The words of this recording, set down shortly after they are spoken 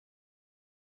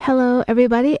Hello,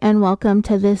 everybody, and welcome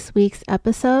to this week's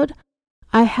episode.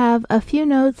 I have a few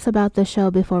notes about the show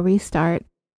before we start.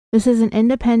 This is an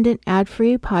independent,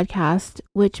 ad-free podcast,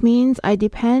 which means I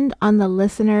depend on the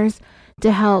listeners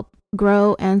to help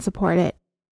grow and support it.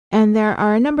 And there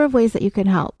are a number of ways that you can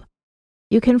help.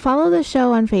 You can follow the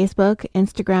show on Facebook,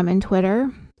 Instagram, and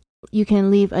Twitter. You can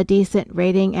leave a decent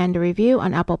rating and a review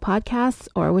on Apple Podcasts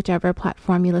or whichever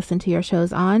platform you listen to your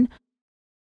shows on.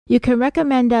 You can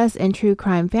recommend us in true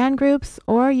crime fan groups,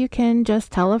 or you can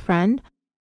just tell a friend.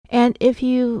 And if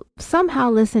you somehow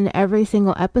listen to every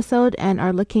single episode and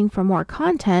are looking for more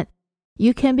content,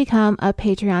 you can become a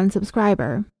Patreon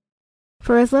subscriber.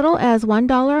 For as little as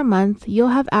 $1 a month, you'll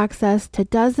have access to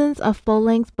dozens of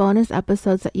full-length bonus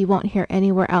episodes that you won't hear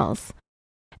anywhere else.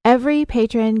 Every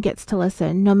patron gets to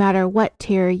listen, no matter what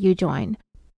tier you join.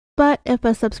 But if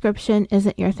a subscription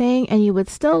isn't your thing and you would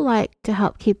still like to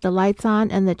help keep the lights on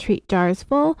and the treat jars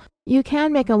full, you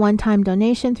can make a one-time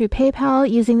donation through PayPal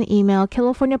using the email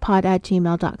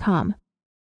californiapod@gmail.com.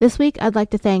 This week, I'd like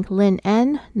to thank Lynn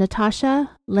N.,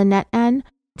 Natasha, Lynette N.,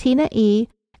 Tina E.,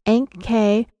 Ank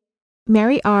K.,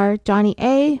 Mary R., Johnny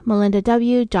A., Melinda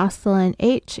W., Jocelyn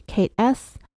H., Kate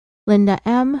S., Linda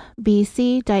M.,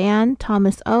 BC, Diane,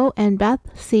 Thomas O., and Beth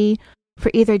C., for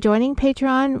either joining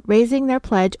Patreon, raising their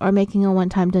pledge, or making a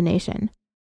one-time donation.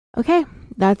 Okay,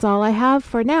 that's all I have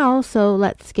for now, so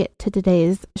let's get to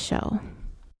today's show.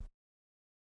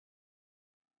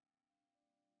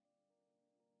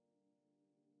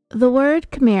 The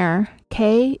word Khmer,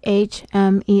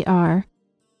 Khmer,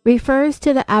 refers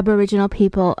to the Aboriginal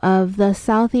people of the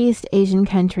Southeast Asian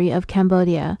country of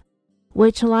Cambodia,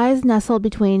 which lies nestled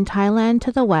between Thailand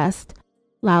to the west,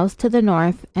 Laos to the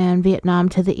north, and Vietnam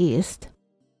to the east.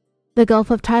 The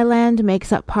Gulf of Thailand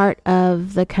makes up part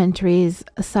of the country's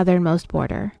southernmost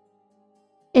border.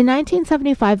 In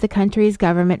 1975, the country's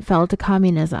government fell to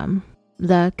communism,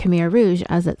 the Khmer Rouge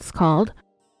as it's called,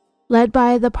 led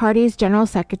by the party's General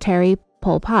Secretary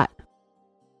Pol Pot.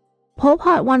 Pol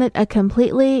Pot wanted a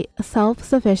completely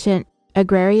self-sufficient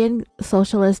agrarian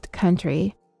socialist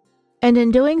country, and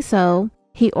in doing so,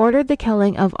 he ordered the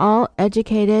killing of all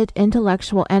educated,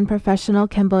 intellectual, and professional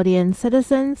Cambodian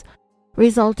citizens,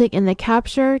 resulting in the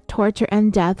capture, torture,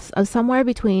 and deaths of somewhere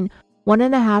between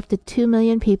 1.5 to 2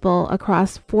 million people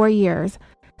across 4 years,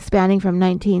 spanning from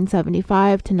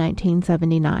 1975 to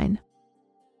 1979.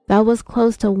 That was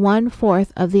close to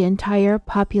 1/4 of the entire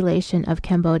population of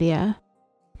Cambodia.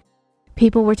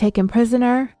 People were taken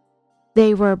prisoner.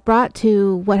 They were brought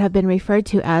to what have been referred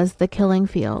to as the killing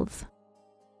fields.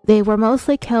 They were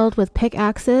mostly killed with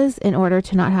pickaxes in order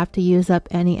to not have to use up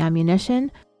any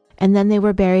ammunition, and then they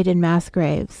were buried in mass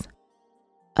graves.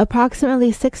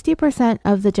 Approximately 60%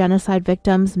 of the genocide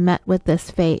victims met with this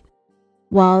fate,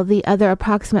 while the other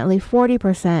approximately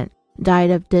 40% died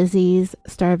of disease,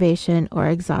 starvation, or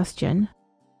exhaustion.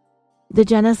 The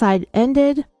genocide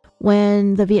ended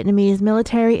when the Vietnamese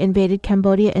military invaded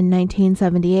Cambodia in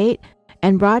 1978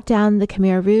 and brought down the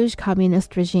Khmer Rouge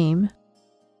communist regime.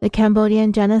 The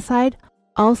Cambodian genocide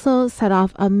also set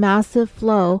off a massive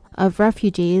flow of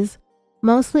refugees,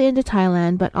 mostly into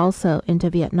Thailand, but also into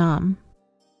Vietnam.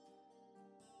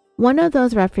 One of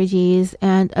those refugees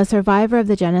and a survivor of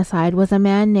the genocide was a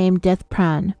man named Dith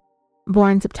Pran,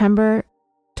 born September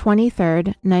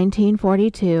 23,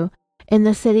 1942, in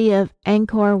the city of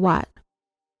Angkor Wat.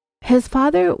 His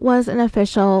father was an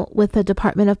official with the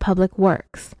Department of Public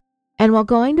Works, and while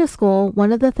going to school,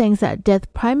 one of the things that Dith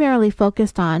primarily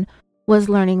focused on was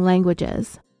learning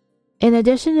languages. In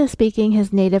addition to speaking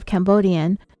his native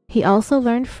Cambodian, he also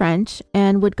learned French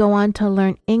and would go on to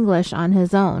learn English on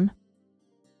his own.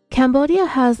 Cambodia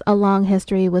has a long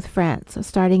history with France,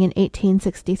 starting in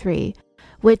 1863,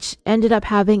 which ended up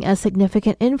having a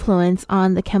significant influence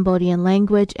on the Cambodian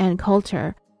language and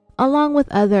culture, along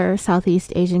with other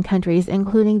Southeast Asian countries,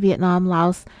 including Vietnam,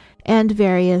 Laos, and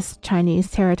various Chinese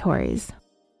territories.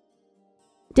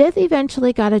 Dith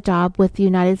eventually got a job with the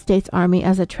United States Army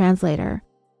as a translator,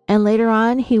 and later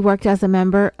on he worked as a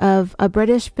member of a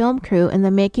British film crew in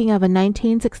the making of a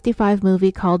 1965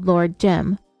 movie called Lord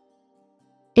Jim.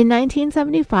 In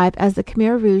 1975, as the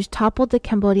Khmer Rouge toppled the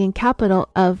Cambodian capital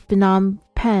of Phnom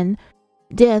Penh,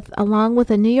 Dith, along with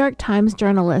a New York Times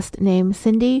journalist named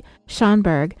Cindy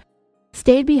Schonberg,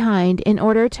 stayed behind in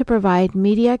order to provide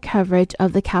media coverage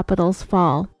of the capital's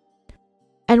fall.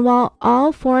 And while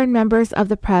all foreign members of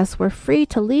the press were free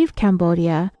to leave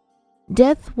Cambodia,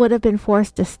 Dith would have been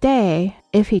forced to stay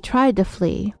if he tried to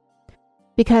flee.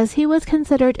 Because he was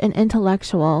considered an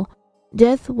intellectual,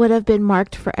 Dith would have been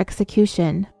marked for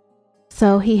execution,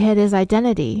 so he hid his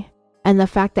identity and the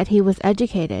fact that he was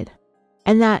educated.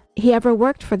 and that he ever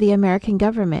worked for the American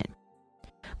government.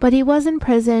 But he was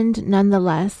imprisoned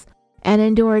nonetheless and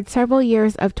endured several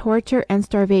years of torture and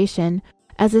starvation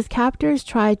as his captors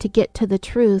tried to get to the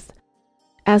truth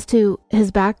as to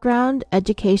his background,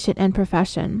 education, and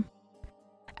profession.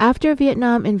 After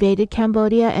Vietnam invaded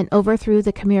Cambodia and overthrew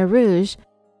the Khmer Rouge,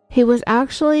 he was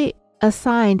actually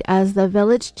assigned as the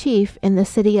village chief in the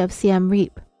city of Siem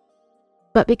Reap.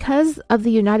 But because of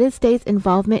the United States'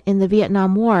 involvement in the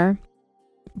Vietnam War,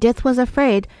 Dith was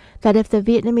afraid that if the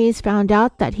Vietnamese found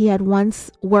out that he had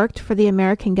once worked for the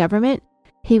American government,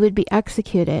 he would be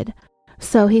executed.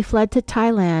 So he fled to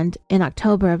Thailand in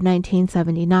October of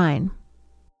 1979.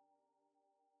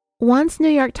 Once New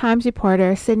York Times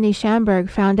reporter Sidney Schamberg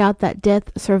found out that Dith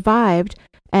survived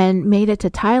and made it to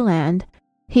Thailand,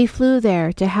 he flew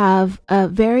there to have a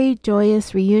very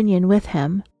joyous reunion with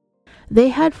him. They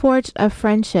had forged a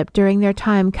friendship during their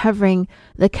time covering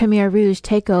the Khmer Rouge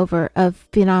takeover of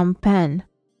Phnom Penh.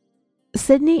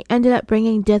 Sidney ended up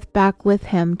bringing Dith back with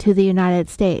him to the United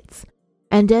States,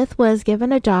 and Dith was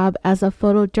given a job as a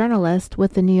photojournalist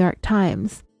with the New York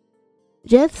Times.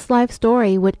 Dith's life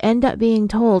story would end up being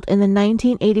told in the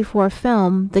 1984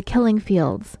 film The Killing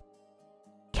Fields.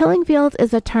 Killing fields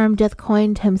is a term Dith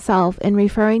coined himself in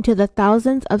referring to the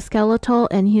thousands of skeletal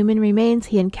and human remains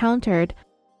he encountered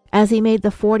as he made the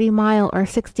 40-mile or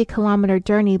 60-kilometer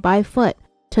journey by foot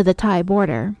to the Thai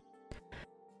border.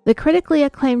 The critically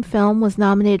acclaimed film was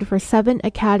nominated for 7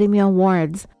 Academy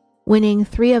Awards, winning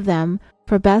 3 of them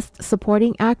for Best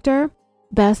Supporting Actor,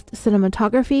 Best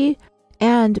Cinematography,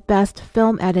 and Best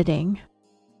Film Editing.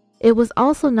 It was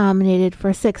also nominated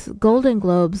for 6 Golden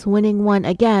Globes, winning 1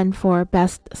 again for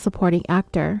Best Supporting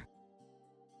Actor.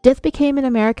 Dith became an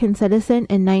American citizen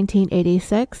in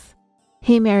 1986.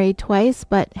 He married twice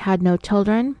but had no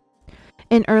children.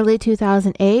 In early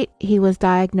 2008, he was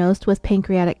diagnosed with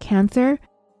pancreatic cancer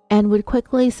and would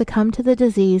quickly succumb to the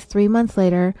disease 3 months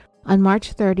later on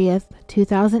March 30th,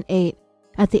 2008,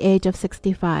 at the age of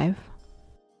 65.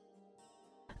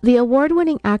 The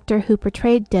award-winning actor who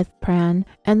portrayed Dith Pran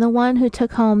and the one who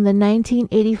took home the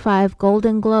 1985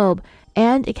 Golden Globe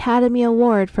and Academy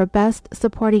Award for Best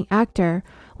Supporting Actor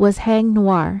was Haing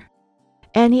Noir.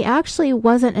 And he actually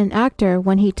wasn't an actor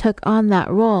when he took on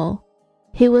that role.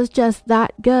 He was just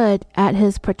that good at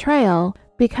his portrayal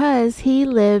because he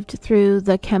lived through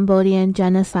the Cambodian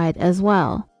genocide as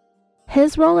well.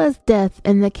 His role as Dith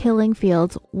in The Killing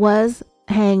Fields was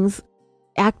Haing's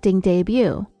acting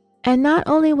debut. And not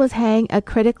only was Haing a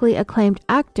critically acclaimed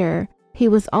actor, he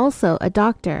was also a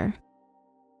doctor.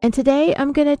 And today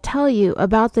I'm going to tell you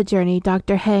about the journey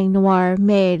Dr. Haing Noir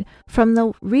made from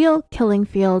the real killing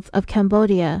fields of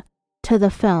Cambodia to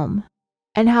the film,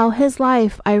 and how his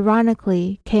life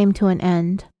ironically came to an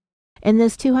end. In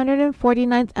this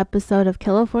 249th episode of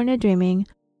California Dreaming,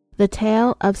 the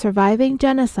tale of surviving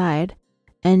genocide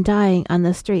and dying on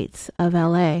the streets of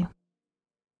LA.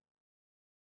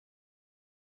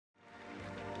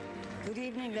 Good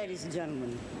evening, ladies and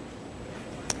gentlemen.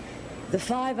 The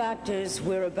 5 actors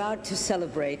we're about to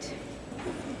celebrate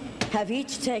have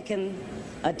each taken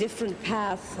a different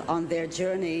path on their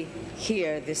journey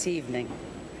here this evening.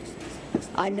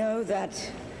 I know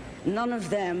that none of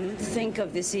them think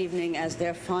of this evening as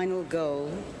their final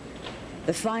goal.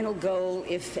 The final goal,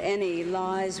 if any,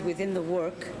 lies within the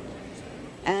work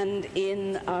and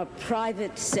in a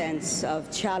private sense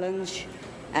of challenge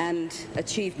and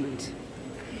achievement.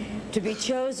 To be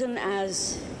chosen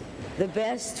as the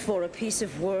best for a piece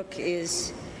of work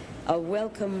is a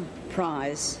welcome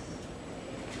prize.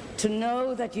 To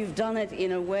know that you've done it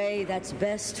in a way that's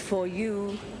best for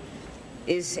you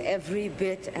is every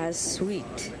bit as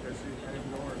sweet.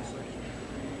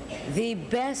 The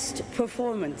best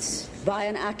performance by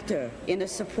an actor in a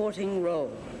supporting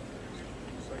role.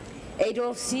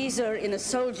 Adolf Caesar in A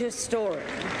Soldier's Story.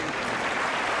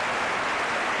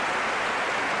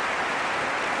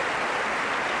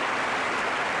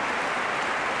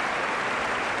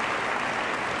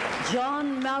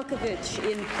 John Malkovich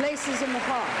in Places in the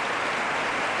Park.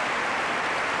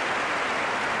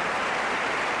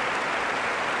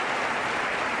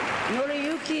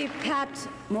 Noriyuki Pat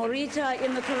Morita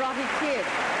in The Karate Kid.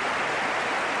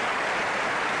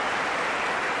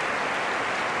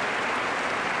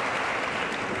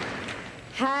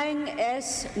 Haing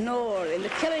S. Noor in The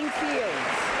Killing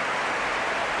Fields.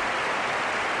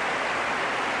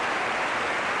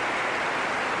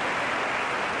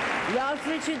 Ralph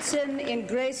Richardson in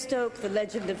Greystoke, The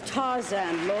Legend of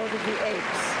Tarzan, Lord of the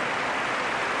Apes.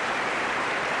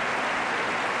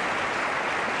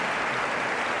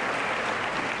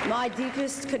 My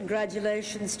deepest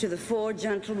congratulations to the 4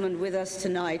 gentlemen with us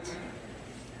tonight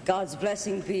God's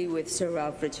blessing be with Sir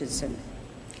Ralph Richardson.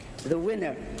 The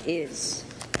winner is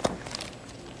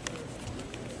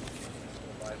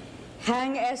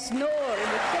Hang S. Noor in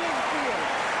the Killing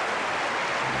Fields.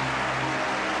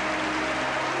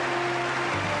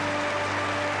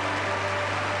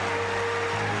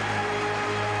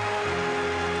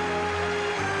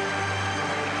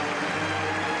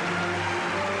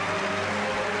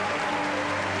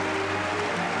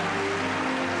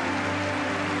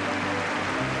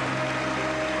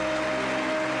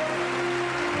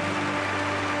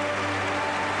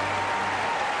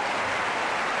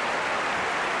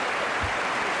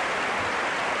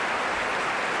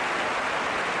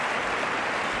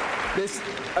 This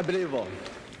is unbelievable,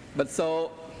 but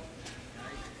so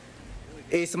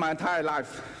is my entire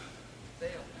life.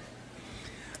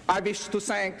 I wish to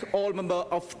thank all members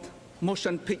of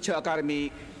Motion Picture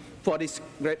Academy for this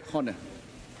great honor.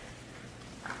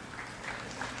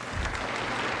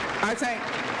 I thank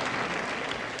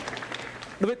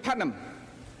David Putnam,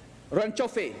 Ron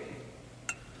Joffé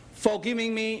for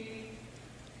giving me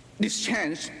this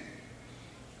chance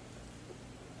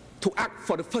to act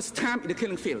for the first time in the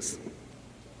Killing Fields.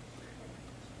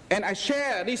 And I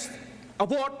share this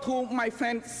award to my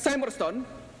friend Sam Waterston,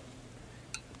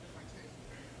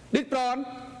 Dick Brown,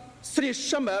 Sri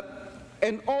Shumbert,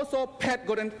 and also Pat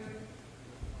Gordon,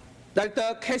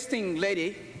 director casting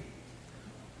lady,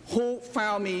 who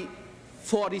found me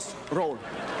for this role.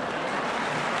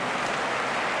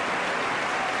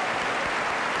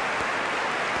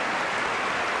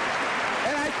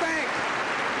 And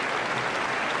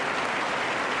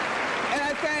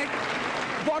I thank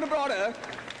Warner Brothers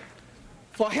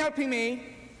for helping me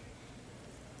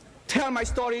tell my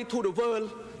story to the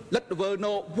world, let the world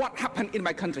know what happened in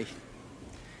my country.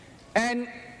 And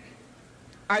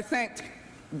I thank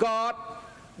God,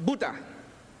 Buddha,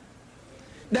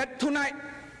 that tonight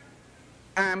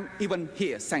I'm even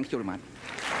here. Thank you very much.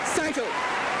 Thank you.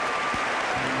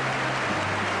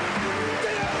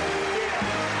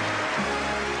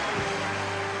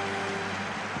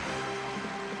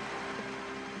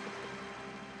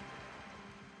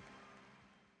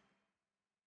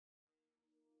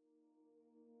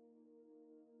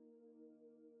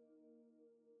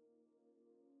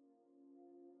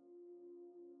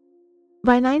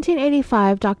 By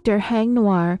 1985, Dr. Hang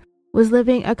Noir was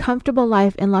living a comfortable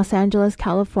life in Los Angeles,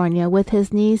 California with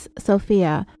his niece,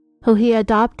 Sophia, who he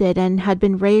adopted and had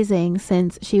been raising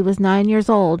since she was 9 years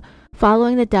old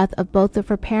following the death of both of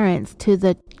her parents to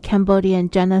the Cambodian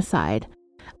genocide,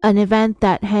 an event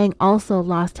that Hang also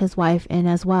lost his wife in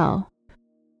as well.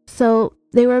 So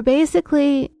they were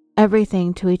basically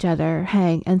everything to each other,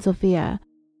 Hang and Sophia,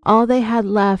 all they had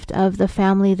left of the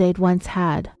family they'd once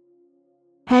had.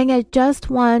 Hang had just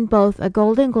won both a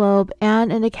Golden Globe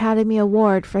and an Academy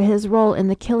Award for his role in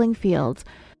The Killing Fields,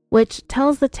 which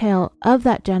tells the tale of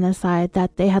that genocide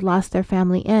that they had lost their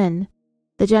family in,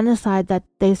 the genocide that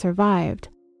they survived.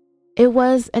 It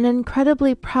was an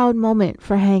incredibly proud moment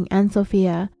for Hang and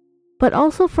Sophia, but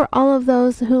also for all of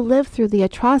those who lived through the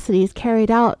atrocities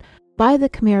carried out by the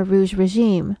Khmer Rouge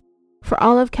regime, for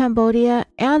all of Cambodia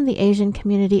and the Asian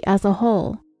community as a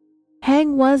whole.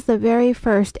 Hang was the very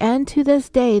first and to this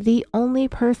day the only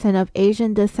person of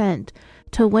Asian descent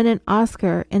to win an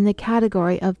Oscar in the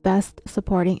category of Best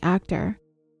Supporting Actor.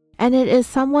 And it is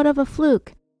somewhat of a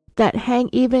fluke that Hang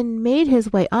even made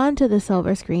his way onto the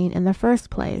silver screen in the first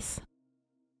place.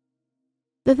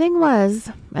 The thing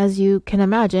was, as you can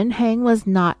imagine, Hang was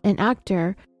not an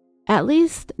actor, at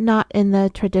least not in the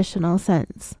traditional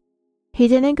sense. He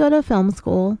didn't go to film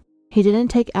school. He didn't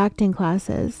take acting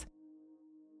classes.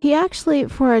 He actually,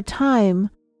 for a time,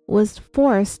 was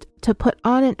forced to put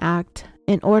on an act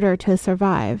in order to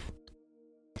survive.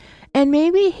 And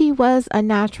maybe he was a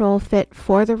natural fit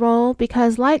for the role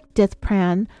because, like Dith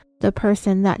Pran, the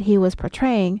person that he was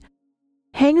portraying,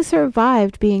 Hang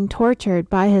survived being tortured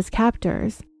by his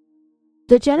captors.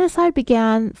 The genocide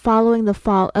began following the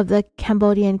fall of the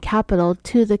Cambodian capital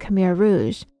to the Khmer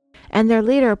Rouge, and their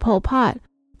leader, Pol Pot,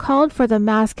 called for the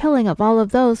mass killing of all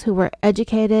of those who were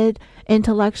educated,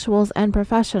 intellectuals, and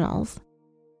professionals.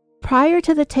 Prior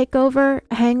to the takeover,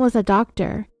 Hang was a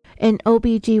doctor, an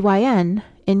OBGYN,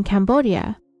 in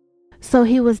Cambodia, so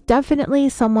he was definitely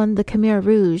someone the Khmer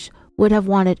Rouge would have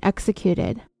wanted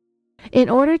executed. In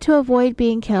order to avoid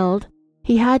being killed,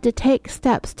 he had to take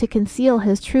steps to conceal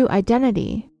his true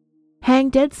identity. Hang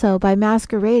did so by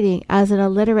masquerading as an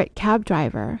illiterate cab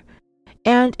driver.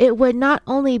 And it would not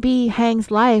only be Hang's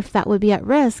life that would be at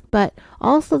risk, but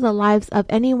also the lives of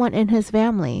anyone in his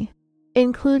family,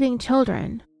 including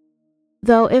children.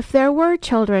 Though if there were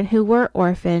children who were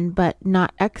orphaned but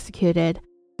not executed,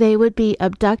 they would be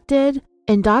abducted,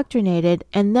 indoctrinated,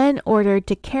 and then ordered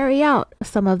to carry out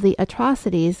some of the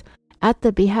atrocities at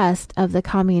the behest of the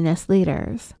communist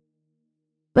leaders.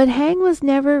 But Hang was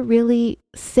never really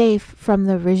safe from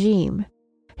the regime.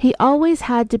 He always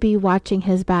had to be watching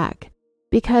his back,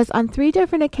 because on 3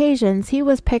 different occasions he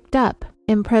was picked up,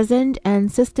 imprisoned,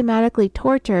 and systematically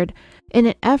tortured in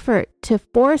an effort to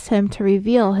force him to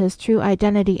reveal his true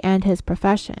identity and his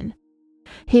profession.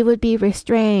 He would be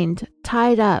restrained,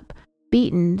 tied up,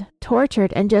 beaten,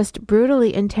 tortured, and just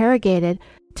brutally interrogated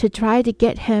to try to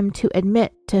get him to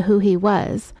admit to who he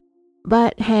was.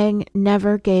 But Hang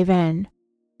never gave in.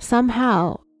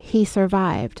 Somehow, he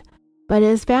survived, but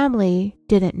his family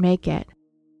didn't make it.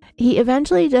 He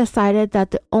eventually decided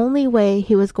that the only way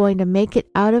he was going to make it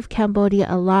out of Cambodia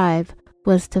alive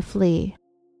was to flee.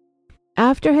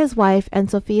 After his wife and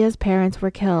Sophia's parents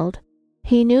were killed,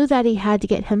 he knew that he had to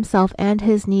get himself and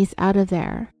his niece out of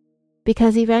there,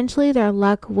 because eventually their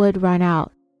luck would run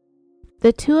out.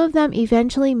 The 2 of them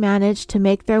eventually managed to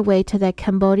make their way to the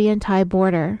Cambodian-Thai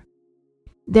border.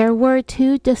 There were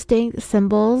 2 distinct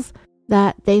symbols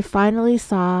that they finally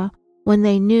saw when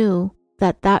they knew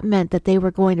that that meant that they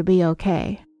were going to be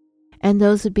okay. And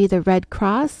those would be the Red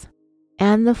Cross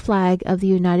and the flag of the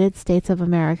United States of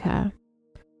America.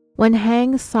 When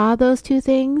Hang saw those 2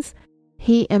 things,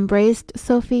 he embraced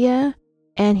Sophia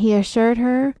and he assured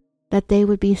her that they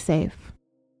would be safe.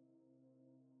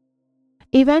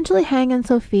 Eventually, Hang and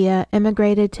Sophia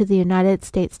immigrated to the United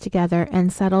States together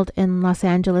and settled in Los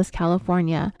Angeles,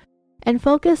 California, and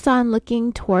focused on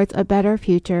looking towards a better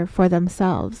future for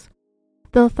themselves.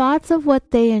 The thoughts of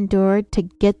what they endured to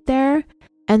get there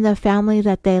and the family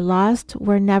that they lost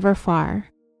were never far.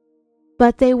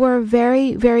 But they were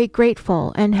very, very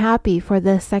grateful and happy for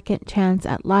this second chance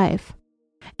at life,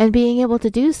 and being able to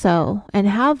do so and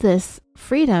have this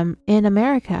freedom in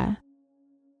America.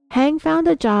 Hang found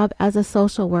a job as a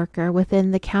social worker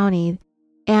within the county,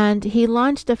 and he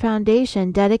launched a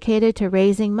foundation dedicated to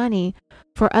raising money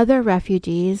for other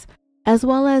refugees, as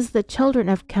well as the children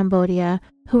of Cambodia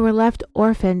who were left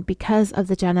orphaned because of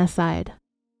the genocide.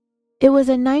 It was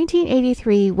in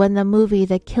 1983 when the movie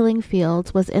The Killing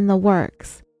Fields was in the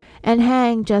works, and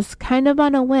Hang, just kind of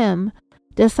on a whim,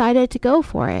 decided to go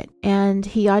for it, and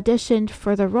he auditioned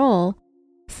for the role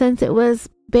since it was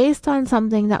based on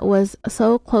something that was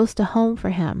so close to home for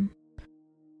him.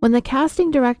 When the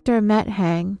casting director met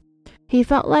Hang, he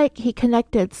felt like he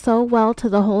connected so well to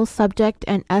the whole subject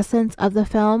and essence of the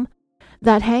film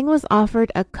that Hang was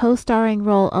offered a co-starring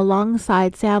role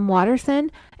alongside Sam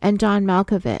Waterston and John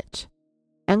Malkovich.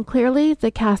 And clearly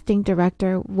the casting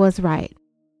director was right.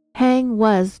 Hang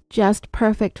was just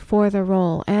perfect for the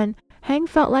role, and Hang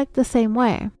felt like the same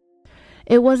way.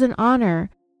 It was an honor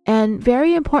and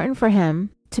very important for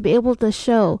him to be able to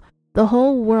show the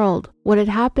whole world what had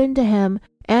happened to him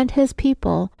and his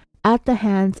people at the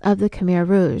hands of the Khmer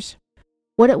Rouge,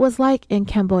 what it was like in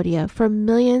Cambodia for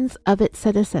millions of its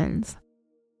citizens.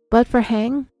 But for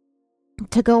Hang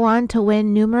to go on to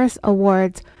win numerous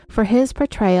awards for his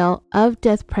portrayal of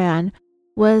Dith Pran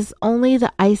was only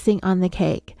the icing on the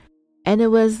cake, and it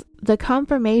was the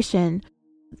confirmation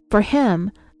for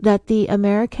him that the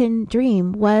American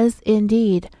dream was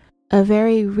indeed a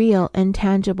very real and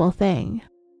tangible thing,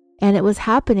 and it was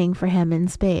happening for him in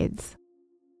spades.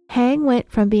 Hang went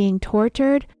from being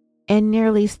tortured and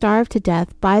nearly starved to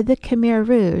death by the Khmer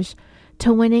Rouge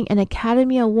to winning an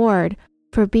Academy Award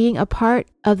for being a part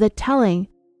of the telling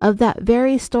of that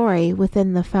very story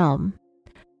within the film.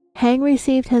 Hang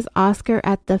received his Oscar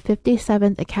at the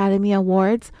 57th Academy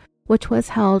Awards, which was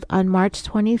held on March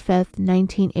 25,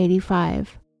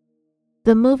 1985.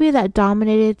 The movie that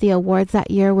dominated the awards that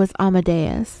year was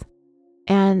Amadeus.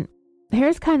 And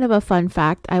here's kind of a fun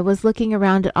fact. I was looking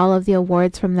around at all of the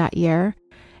awards from that year,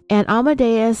 and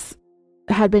Amadeus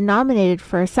had been nominated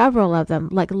for several of them,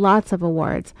 like lots of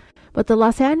awards. But the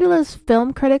Los Angeles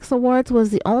Film Critics Awards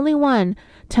was the only one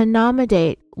to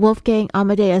nominate Wolfgang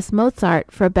Amadeus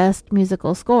Mozart for Best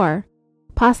Musical Score,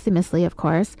 posthumously, of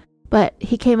course, but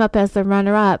he came up as the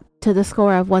runner-up to the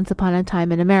score of Once Upon a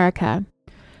Time in America.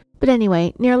 But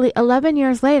anyway, nearly 11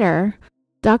 years later,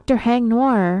 Dr. Hang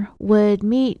Noor would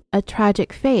meet a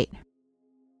tragic fate.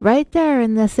 Right there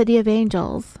in the City of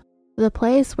Angels, the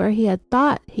place where he had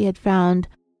thought he had found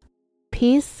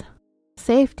peace,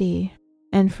 safety,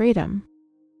 and freedom.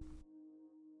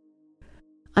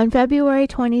 On February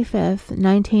 25,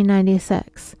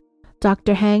 1996,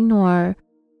 Dr. Hang Noor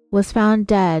was found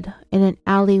dead in an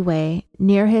alleyway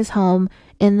near his home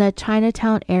in the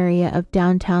Chinatown area of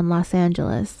downtown Los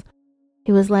Angeles.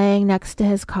 He was laying next to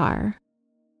his car.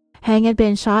 Hang had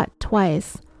been shot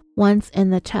twice, once in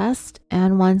the chest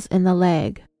and once in the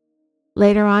leg.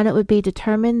 Later on, it would be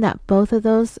determined that both of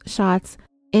those shots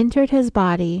entered his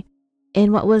body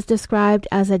in what was described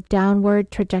as a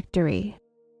downward trajectory.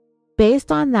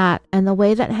 Based on that and the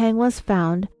way that Heng was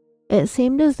found, it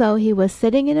seemed as though he was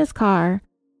sitting in his car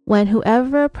when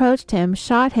whoever approached him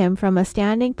shot him from a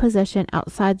standing position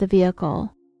outside the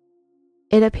vehicle.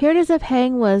 It appeared as if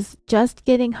Heng was just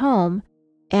getting home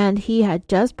and he had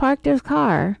just parked his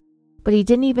car, but he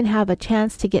didn't even have a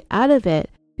chance to get out of it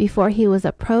before he was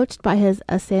approached by his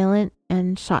assailant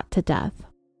and shot to death.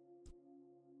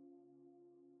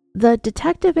 The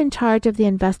detective in charge of the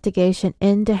investigation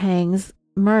into Heng's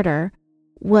murder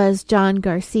was John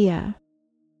Garcia.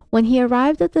 When he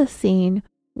arrived at the scene,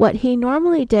 what he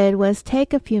normally did was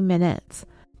take a few minutes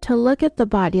to look at the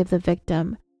body of the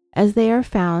victim as they are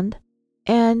found,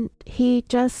 and he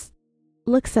just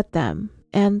looks at them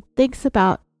and thinks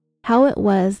about how it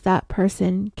was that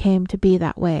person came to be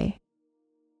that way.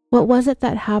 What was it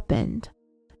that happened?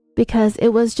 Because it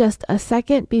was just a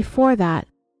second before that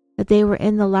they were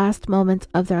in the last moments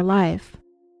of their life.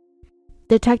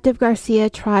 Detective Garcia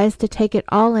tries to take it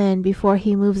all in before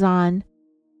he moves on.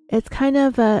 It's kind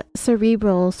of a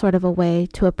cerebral sort of a way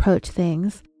to approach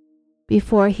things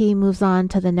before he moves on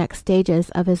to the next stages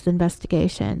of his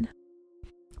investigation.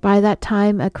 By that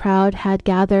time, a crowd had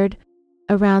gathered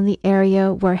around the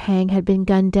area where Heng had been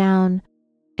gunned down,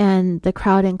 and the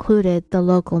crowd included the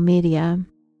local media.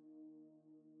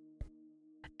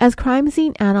 As crime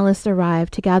scene analysts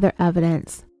arrived to gather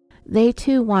evidence, they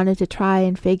too wanted to try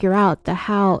and figure out the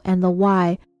how and the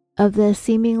why of this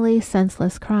seemingly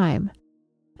senseless crime.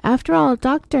 After all,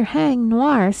 Dr. Heng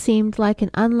Noir seemed like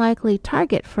an unlikely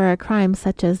target for a crime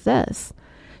such as this,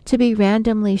 to be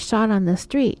randomly shot on the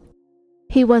street.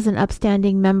 He was an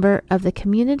upstanding member of the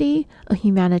community, a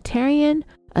humanitarian,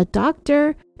 a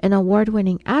doctor, an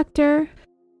award-winning actor,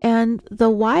 and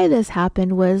the why this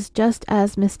happened was just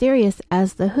as mysterious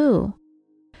as the who.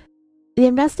 The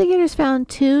investigators found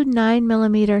 2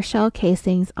 9mm shell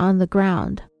casings on the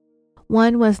ground.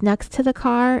 One was next to the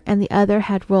car and the other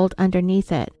had rolled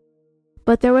underneath it.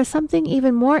 But there was something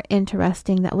even more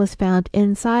interesting that was found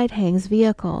inside Heng's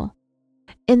vehicle.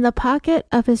 In the pocket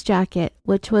of his jacket,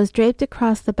 which was draped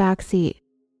across the back seat,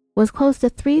 was close to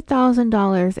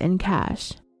 $3,000 in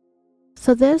cash.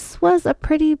 So this was a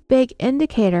pretty big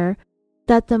indicator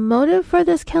that the motive for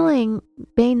this killing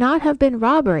may not have been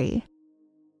robbery.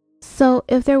 So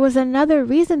if there was another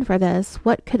reason for this,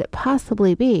 what could it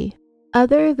possibly be?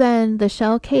 Other than the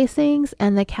shell casings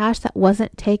and the cash that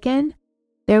wasn't taken,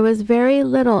 there was very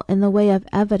little in the way of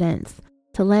evidence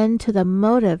to lend to the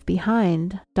motive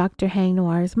behind Dr. Heng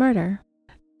Noir's murder.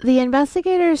 The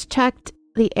investigators checked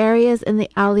the areas in the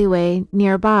alleyway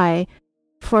nearby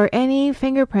for any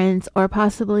fingerprints or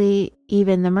possibly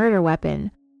even the murder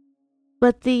weapon.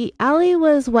 But the alley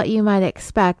was what you might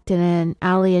expect in an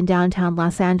alley in downtown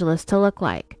Los Angeles to look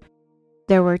like.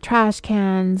 There were trash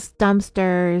cans,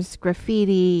 dumpsters,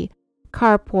 graffiti,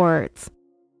 carports,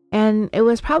 and it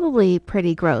was probably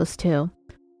pretty gross too.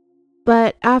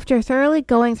 But after thoroughly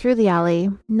going through the alley,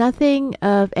 nothing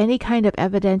of any kind of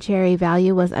evidentiary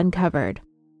value was uncovered.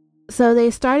 So they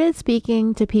started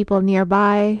speaking to people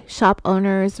nearby, shop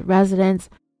owners, residents,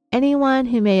 anyone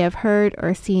who may have heard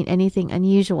or seen anything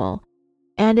unusual.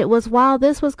 And it was while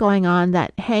this was going on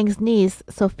that Heng's niece,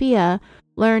 Sophia,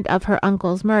 learned of her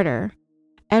uncle's murder.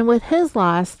 And with his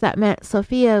loss, that meant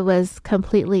Sophia was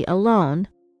completely alone.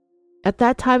 At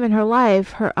that time in her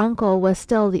life, her uncle was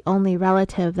still the only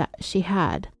relative that she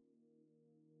had.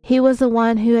 He was the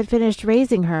one who had finished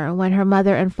raising her when her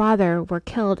mother and father were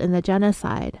killed in the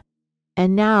genocide.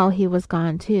 And now he was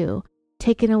gone too,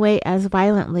 taken away as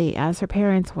violently as her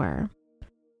parents were.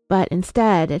 But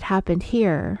instead, it happened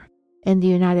here, in the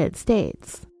United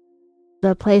States,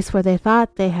 the place where they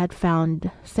thought they had found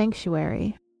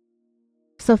sanctuary.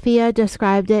 Sophia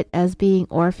described it as being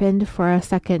orphaned for a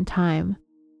second time,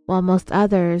 while most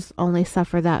others only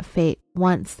suffer that fate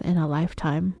once in a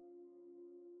lifetime.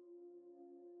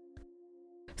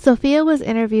 Sophia was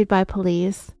interviewed by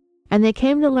police, and they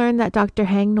came to learn that Dr.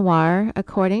 Heng Noir,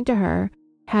 according to her,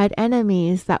 had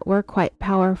enemies that were quite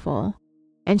powerful,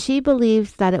 and she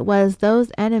believed that it was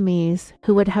those enemies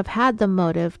who would have had the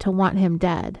motive to want him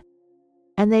dead,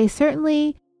 and they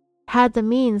certainly had the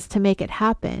means to make it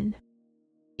happen.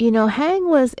 You know, Heng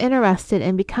was interested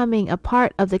in becoming a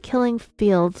part of the Killing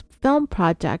Fields film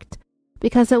project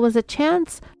because it was a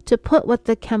chance to put what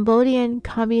the Cambodian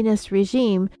communist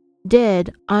regime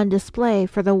did on display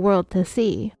for the world to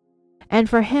see. And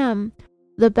for him,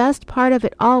 The best part of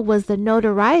it all was the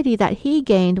notoriety that he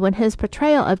gained when his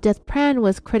portrayal of Death Pran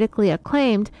was critically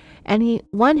acclaimed, and he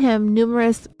won him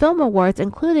numerous film awards,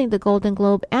 including the Golden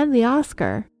Globe and the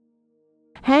Oscar.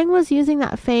 Hang was using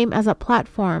that fame as a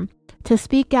platform to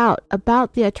speak out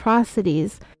about the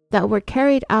atrocities that were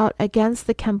carried out against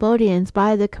the Cambodians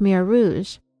by the Khmer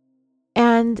Rouge.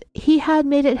 And he had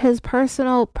made it his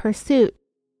personal pursuit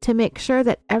to make sure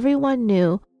that everyone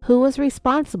knew who was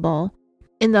responsible,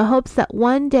 in the hopes that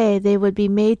one day they would be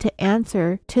made to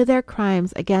answer to their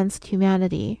crimes against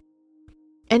humanity.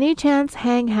 Any chance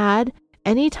Hang had,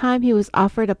 any time he was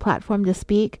offered a platform to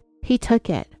speak, he took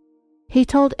it. He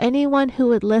told anyone who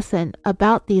would listen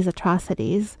about these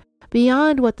atrocities,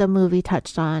 beyond what the movie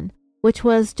touched on, which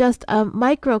was just a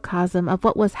microcosm of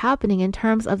what was happening in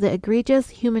terms of the egregious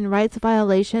human rights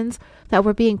violations that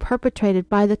were being perpetrated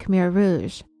by the Khmer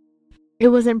Rouge. It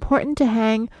was important to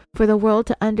Hang for the world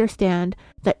to understand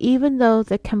that even though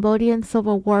the Cambodian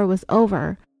Civil War was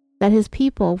over, that his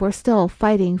people were still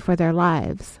fighting for their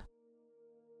lives.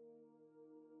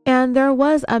 And there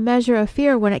was a measure of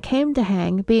fear when it came to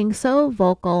Hang being so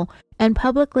vocal and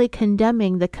publicly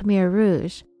condemning the Khmer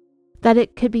Rouge, that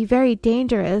it could be very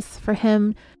dangerous for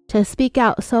him to speak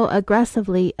out so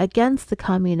aggressively against the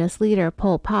communist leader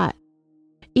Pol Pot.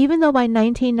 Even though by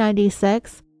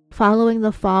 1996, following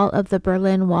the fall of the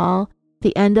Berlin Wall,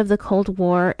 the end of the Cold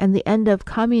War, and the end of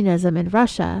communism in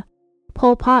Russia,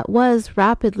 Pol Pot was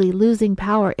rapidly losing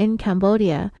power in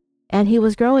Cambodia, and he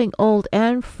was growing old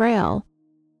and frail.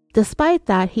 Despite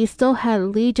that, he still had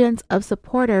legions of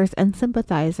supporters and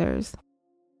sympathizers.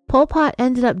 Pol Pot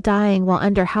ended up dying while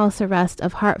under house arrest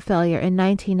of heart failure in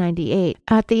 1998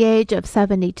 at the age of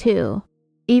 72.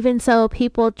 Even so,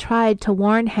 people tried to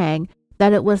warn Hang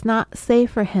that it was not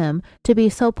safe for him to be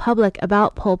so public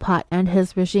about Pol Pot and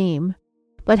his regime.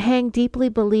 But Hang deeply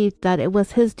believed that it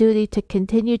was his duty to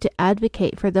continue to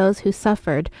advocate for those who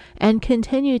suffered and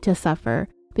continue to suffer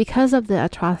because of the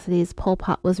atrocities Pol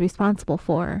Pot was responsible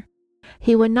for.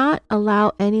 He would not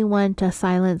allow anyone to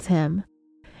silence him.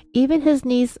 Even his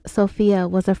niece Sophia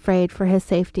was afraid for his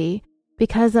safety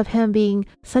because of him being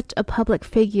such a public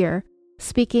figure,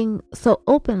 speaking so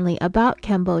openly about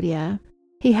Cambodia.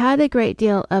 He had a great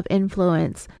deal of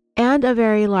influence and a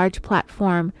very large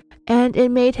platform, and it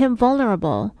made him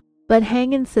vulnerable, but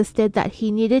Hang insisted that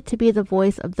he needed to be the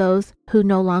voice of those who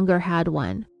no longer had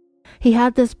one. He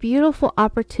had this beautiful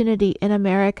opportunity in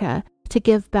America to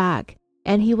give back,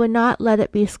 and he would not let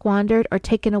it be squandered or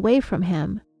taken away from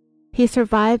him. He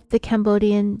survived the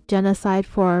Cambodian genocide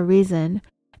for a reason,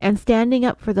 and standing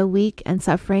up for the weak and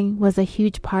suffering was a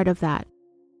huge part of that.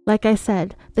 Like I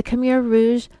said, the Khmer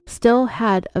Rouge still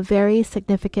had a very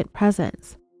significant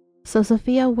presence, so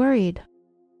Sophia worried.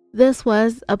 This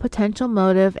was a potential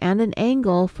motive and an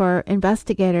angle for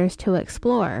investigators to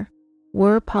explore.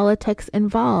 Were politics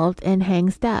involved in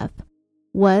Hang's death?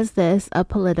 Was this a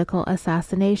political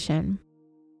assassination?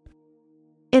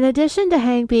 In addition to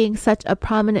Hang being such a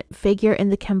prominent figure in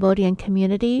the Cambodian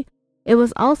community, it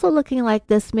was also looking like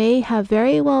this may have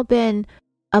very well been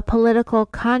a political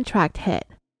contract hit.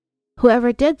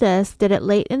 Whoever did this did it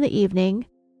late in the evening.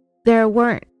 There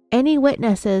weren't any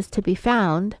witnesses to be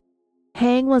found.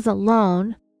 Hang was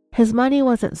alone. His money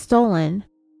wasn't stolen.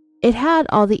 It had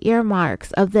all the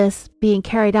earmarks of this being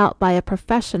carried out by a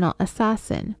professional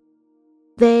assassin.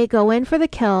 They go in for the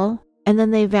kill, and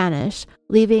then they vanish,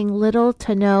 leaving little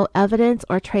to no evidence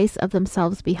or trace of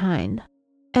themselves behind.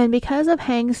 And because of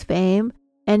Hang's fame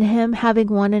and him having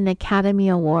won an Academy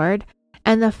Award,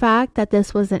 and the fact that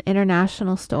this was an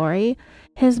international story,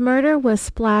 his murder was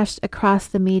splashed across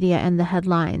the media and the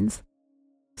headlines.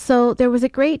 So there was a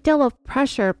great deal of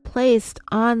pressure placed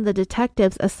on the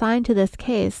detectives assigned to this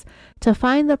case to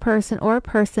find the person or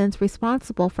persons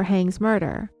responsible for Hang's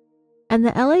murder. And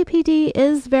the LAPD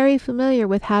is very familiar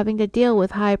with having to deal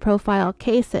with high-profile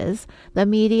cases, the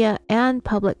media, and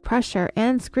public pressure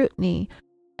and scrutiny,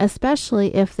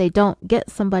 especially if they don't get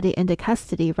somebody into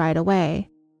custody right away.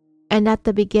 And at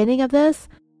the beginning of this,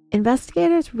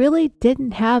 investigators really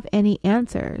didn't have any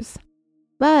answers.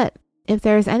 But if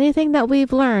there's anything that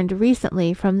we've learned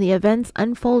recently from the events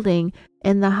unfolding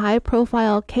in the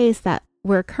high-profile case that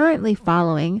we're currently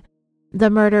following, the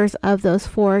murders of those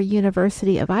 4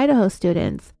 University of Idaho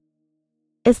students,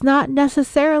 it's not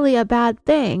necessarily a bad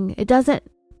thing. It doesn't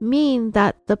mean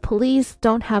that the police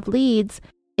don't have leads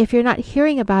if you're not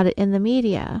hearing about it in the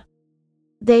media.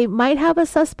 They might have a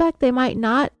suspect, they might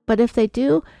not, but if they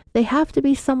do, they have to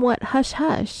be somewhat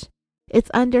hush-hush. It's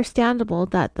understandable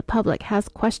that the public has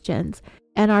questions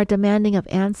and are demanding of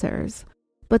answers,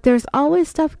 but there's always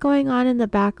stuff going on in the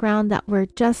background that we're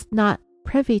just not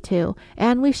privy to,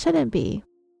 and we shouldn't be.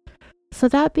 So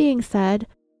that being said,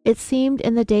 it seemed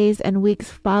in the days and weeks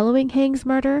following Heng's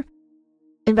murder,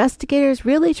 investigators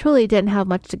really truly didn't have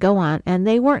much to go on, and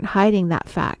they weren't hiding that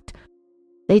fact.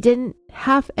 They didn't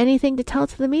have anything to tell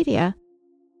to the media,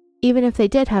 even if they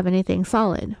did have anything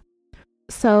solid.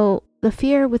 So the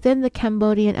fear within the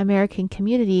Cambodian American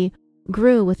community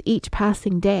grew with each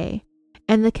passing day,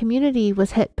 and the community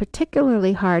was hit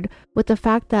particularly hard with the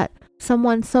fact that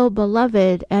someone so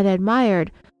beloved and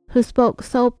admired, who spoke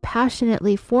so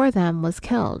passionately for them, was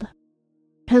killed.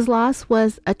 His loss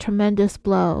was a tremendous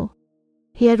blow.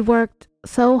 He had worked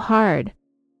so hard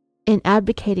in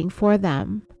advocating for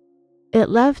them. It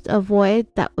left a void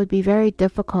that would be very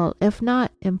difficult, if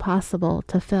not impossible,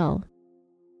 to fill.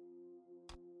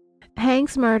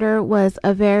 Heng's murder was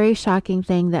a very shocking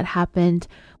thing that happened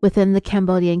within the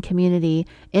Cambodian community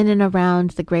in and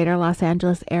around the greater Los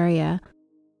Angeles area.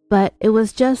 But it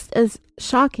was just as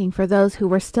shocking for those who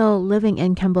were still living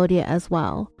in Cambodia as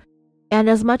well. And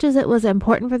as much as it was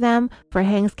important for them for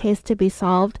Heng's case to be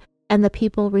solved and the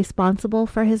people responsible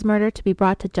for his murder to be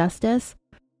brought to justice,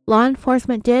 law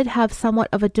enforcement did have somewhat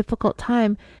of a difficult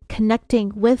time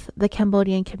connecting with the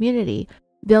Cambodian community,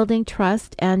 building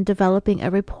trust and developing a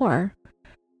rapport.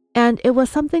 And it was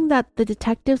something that the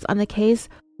detectives on the case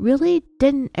really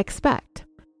didn't expect.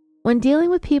 When dealing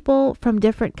with people from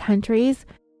different countries,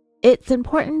 it's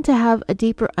important to have a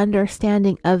deeper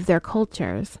understanding of their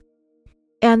cultures.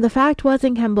 And the fact was,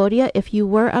 in Cambodia, if you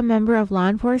were a member of law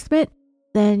enforcement,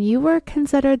 then you were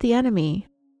considered the enemy.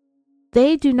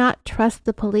 They do not trust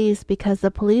the police because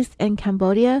the police in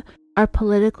Cambodia are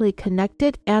politically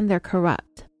connected and they're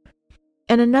corrupt.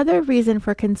 And another reason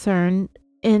for concern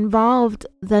involved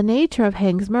the nature of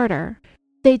Heng's murder.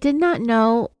 They did not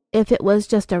know if it was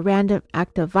just a random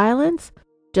act of violence,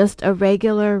 just a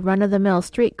regular run-of-the-mill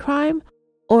street crime,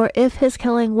 or if his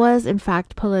killing was in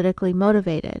fact politically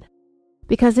motivated.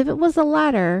 Because if it was the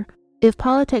latter, if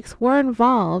politics were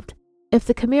involved, if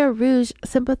the Khmer Rouge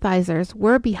sympathizers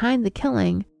were behind the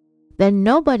killing, then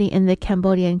nobody in the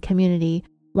Cambodian community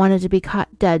wanted to be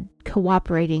caught dead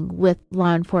cooperating with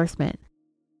law enforcement.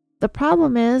 The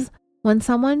problem is, when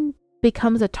someone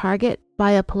becomes a target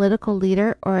by a political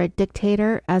leader or a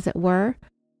dictator, as it were,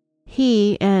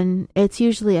 he, and it's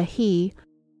usually a he,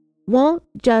 won't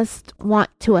just want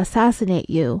to assassinate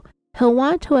you. He'll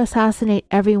want to assassinate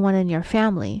everyone in your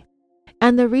family.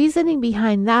 And the reasoning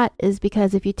behind that is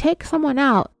because if you take someone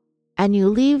out and you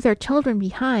leave their children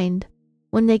behind,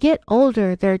 when they get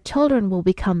older, their children will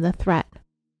become the threat.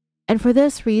 And for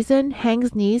this reason,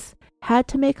 Heng's niece had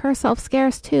to make herself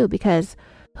scarce too, because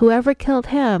whoever killed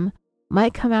him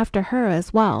might come after her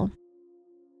as well.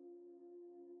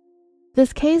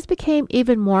 This case became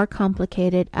even more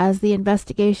complicated as the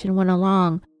investigation went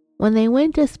along, when they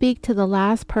went to speak to the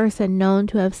last person known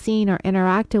to have seen or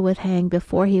interacted with Heng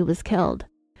before he was killed.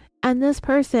 And this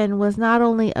person was not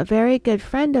only a very good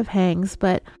friend of Heng's,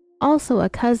 but also a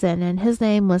cousin, and his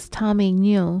name was Tommy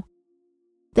Nhu.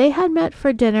 They had met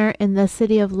for dinner in the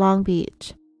city of Long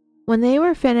Beach. When they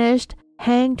were finished,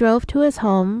 Heng drove to his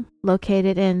home,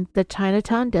 located in the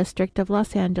Chinatown district of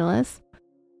Los Angeles.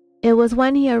 It was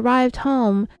when he arrived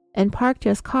home and parked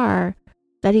his car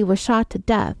that he was shot to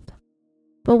death.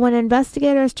 But when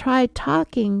investigators tried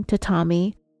talking to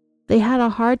Tommy, they had a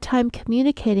hard time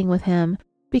communicating with him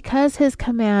because his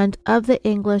command of the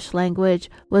English language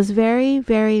was very,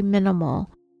 very minimal,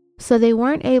 so they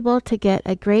weren't able to get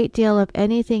a great deal of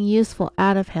anything useful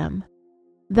out of him.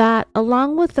 That,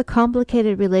 along with the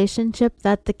complicated relationship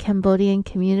that the Cambodian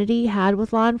community had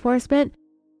with law enforcement,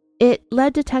 it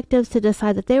led detectives to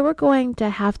decide that they were going to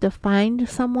have to find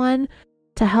someone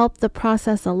to help the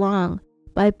process along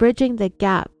by bridging the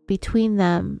gap between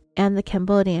them and the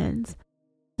Cambodians.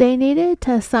 They needed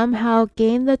to somehow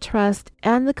gain the trust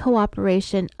and the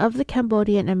cooperation of the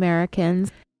Cambodian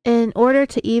Americans in order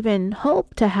to even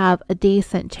hope to have a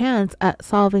decent chance at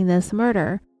solving this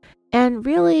murder. And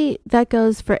really, that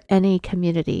goes for any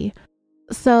community.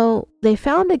 So they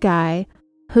found a guy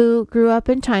who grew up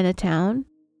in Chinatown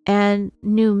and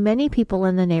knew many people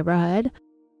in the neighborhood,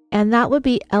 and that would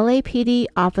be LAPD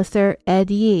officer Ed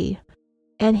Yee.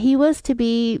 And he was to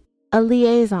be a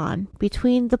liaison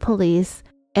between the police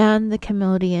and the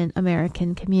Cambodian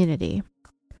American community.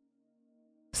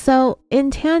 So, in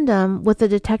tandem with the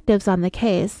detectives on the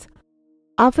case,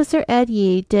 Officer Ed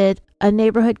Yee did a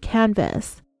neighborhood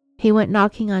canvass. He went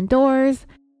knocking on doors,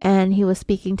 and he was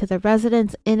speaking to the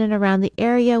residents in and around the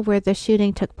area where the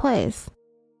shooting took place.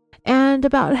 And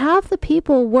about half the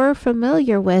people were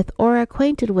familiar with or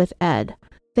acquainted with Ed.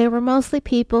 They were mostly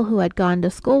people who had gone to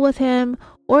school with him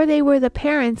or they were the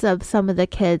parents of some of the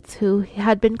kids who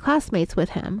had been classmates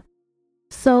with him.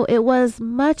 So it was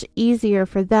much easier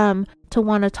for them to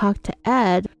want to talk to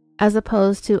Ed as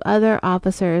opposed to other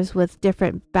officers with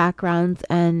different backgrounds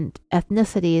and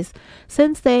ethnicities,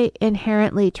 since they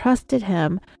inherently trusted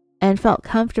him and felt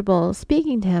comfortable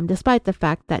speaking to him despite the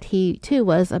fact that he too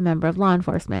was a member of law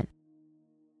enforcement.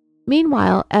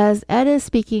 Meanwhile, as Ed is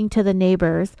speaking to the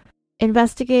neighbors,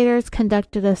 investigators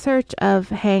conducted a search of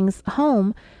Hang's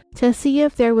home to see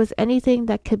if there was anything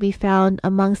that could be found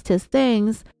amongst his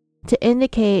things to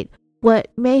indicate what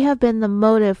may have been the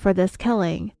motive for this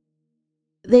killing.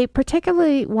 They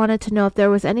particularly wanted to know if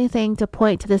there was anything to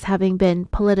point to this having been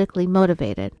politically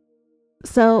motivated.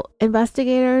 So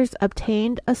investigators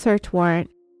obtained a search warrant,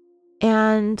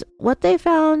 and what they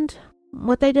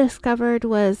discovered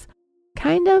was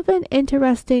kind of an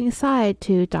interesting side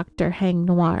to Dr. Hang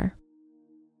Noir.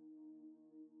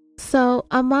 So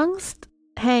amongst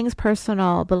Hang's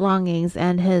personal belongings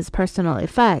and his personal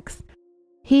effects,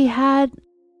 he had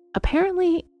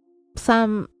apparently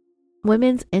some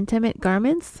women's intimate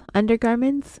garments,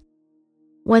 undergarments.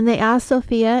 When they asked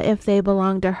Sophia if they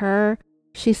belonged to her,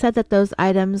 she said that those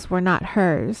items were not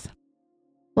hers.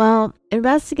 Well,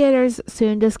 investigators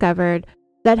soon discovered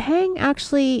that Hang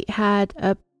actually had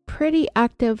a pretty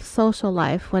active social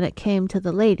life when it came to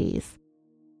the ladies.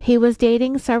 He was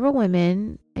dating several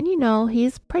women, and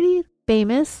he's pretty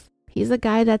famous. He's a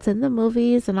guy that's in the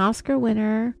movies, an Oscar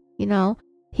winner,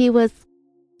 He was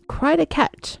quite a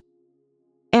catch.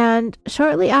 And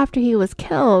shortly after he was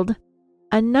killed,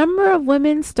 a number of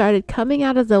women started coming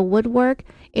out of the woodwork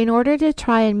in order to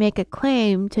try and make a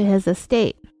claim to his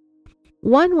estate.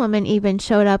 One woman even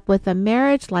showed up with a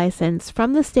marriage license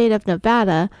from the state of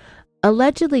Nevada,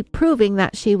 allegedly proving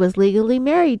that she was legally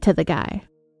married to the guy.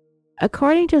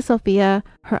 According to Sophia,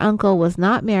 her uncle was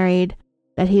not married,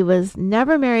 that he was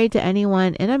never married to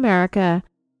anyone in America,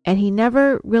 and he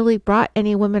never really brought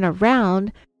any women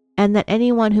around, and that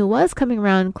anyone who was coming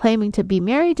around claiming to be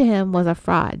married to him was a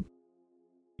fraud.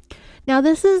 Now,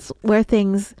 this is where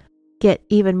things get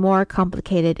even more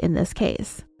complicated in this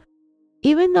case.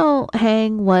 Even though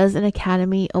Hang was an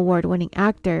Academy Award-winning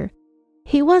actor,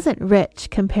 he wasn't rich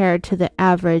compared to the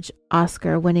average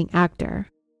Oscar-winning actor.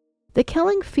 The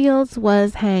Killing Fields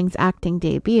was Hang's acting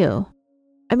debut.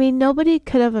 I mean, nobody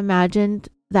could have imagined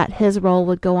that his role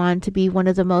would go on to be one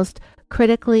of the most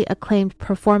critically acclaimed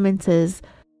performances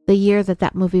the year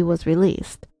that movie was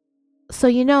released. So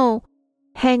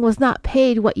Hang was not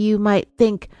paid what you might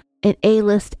think an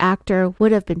A-list actor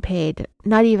would have been paid,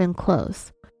 not even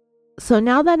close. So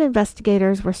now that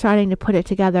investigators were starting to put it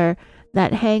together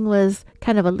that Hang was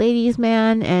kind of a ladies'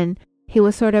 man and he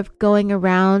was sort of going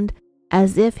around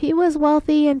as if he was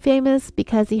wealthy and famous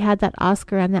because he had that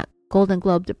Oscar and that Golden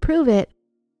Globe to prove it,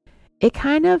 it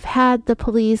kind of had the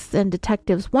police and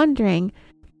detectives wondering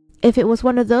if it was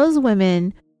one of those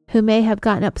women who may have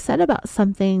gotten upset about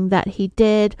something that he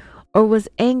did or was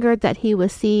angered that he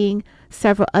was seeing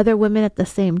several other women at the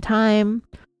same time,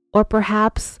 or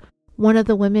perhaps one of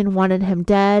the women wanted him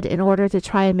dead in order to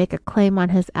try and make a claim on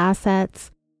his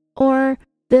assets, or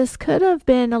this could have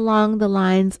been along the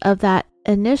lines of that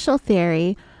initial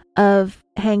theory of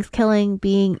Hang's killing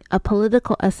being a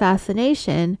political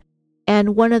assassination,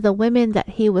 and one of the women that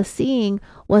he was seeing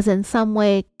was in some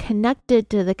way connected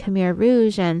to the Khmer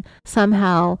Rouge and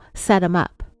somehow set him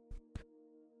up.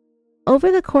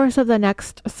 Over the course of the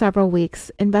next several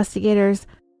weeks, investigators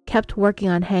kept working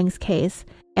on Hang's case,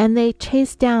 and they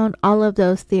chased down all of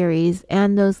those theories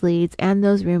and those leads and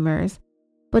those rumors,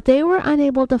 but they were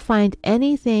unable to find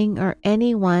anything or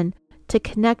anyone to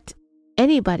connect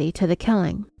anybody to the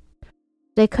killing.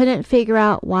 They couldn't figure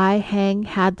out why Hang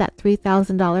had that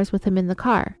 $3,000 with him in the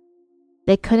car.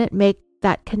 They couldn't make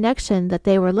that connection that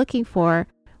they were looking for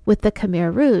with the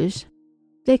Khmer Rouge.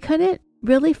 They couldn't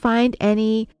really find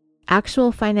any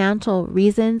actual financial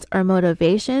reasons or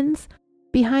motivations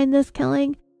behind this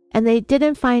killing, and they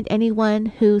didn't find anyone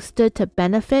who stood to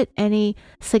benefit any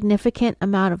significant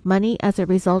amount of money as a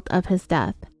result of his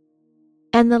death.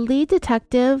 And the lead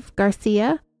detective,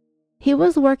 Garcia, he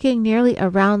was working nearly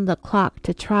around the clock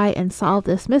to try and solve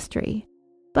this mystery.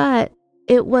 But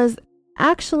it was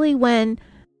actually when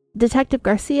Detective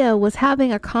Garcia was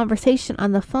having a conversation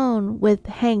on the phone with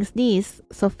Hang's niece,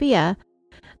 Sophia,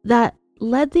 that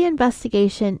led the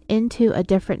investigation into a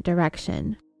different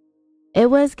direction. It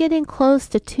was getting close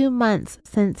to 2 months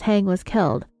since Hang was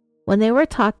killed when they were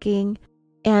talking,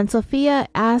 and Sophia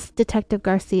asked Detective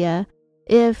Garcia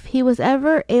if he was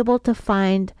ever able to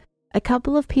find a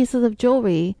couple of pieces of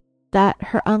jewelry that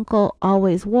her uncle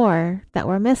always wore that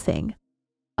were missing.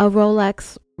 A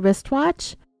Rolex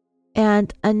wristwatch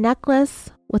and a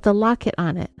necklace with a locket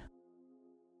on it.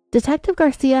 Detective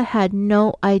Garcia had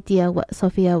no idea what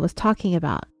Sofia was talking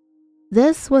about.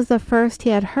 This was the first he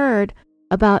had heard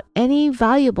about any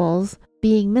valuables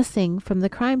being missing from the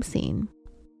crime scene.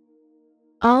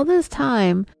 All this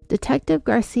time, Detective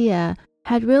Garcia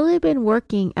had really been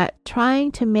working at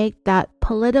trying to make that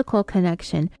political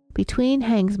connection between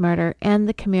Hang's murder and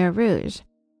the Khmer Rouge.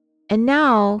 And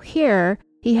now, here,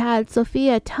 he had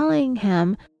Sofia telling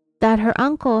him that her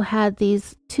uncle had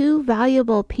these 2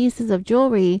 valuable pieces of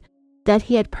jewelry that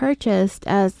he had purchased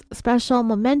as special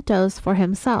mementos for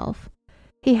himself.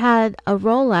 He had a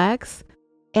Rolex,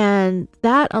 and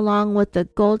that, along with the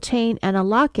gold chain and a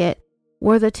locket,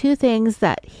 were the 2 things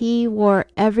that he wore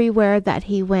everywhere that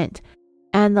he went,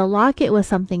 and the locket was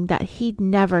something that he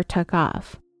never took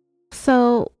off.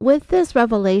 So, with this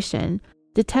revelation,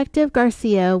 Detective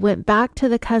Garcia went back to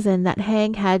the cousin that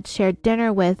Hang had shared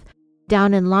dinner with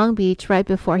down in Long Beach right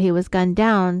before he was gunned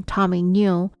down, Tommy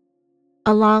Neu,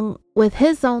 along with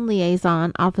his own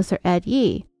liaison, Officer Ed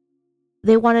Yee.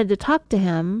 They wanted to talk to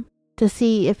him to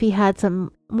see if he had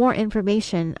some more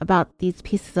information about these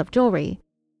pieces of jewelry.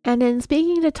 And in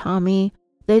speaking to Tommy,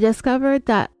 they discovered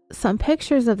that some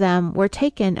pictures of them were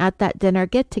taken at that dinner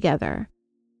get-together.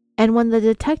 And when the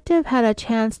detective had a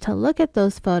chance to look at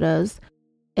those photos,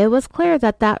 it was clear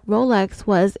that that Rolex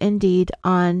was indeed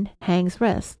on Hang's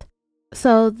wrist.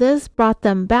 So this brought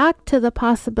them back to the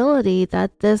possibility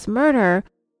that this murder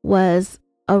was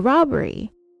a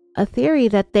robbery, a theory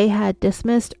that they had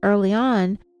dismissed early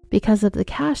on because of the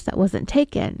cash that wasn't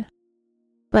taken.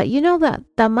 But you know that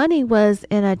the money was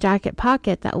in a jacket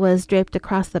pocket that was draped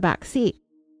across the back seat.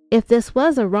 If this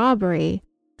was a robbery,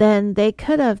 then they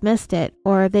could have missed it,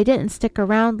 or they didn't stick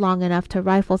around long enough to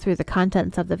rifle through the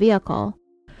contents of the vehicle.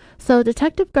 So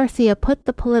Detective Garcia put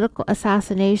the political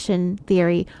assassination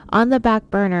theory on the back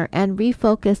burner and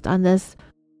refocused on this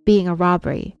being a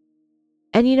robbery.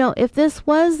 And you know, if this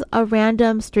was a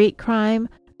random street crime,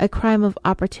 a crime of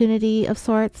opportunity of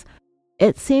sorts,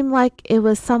 it seemed like it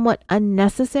was somewhat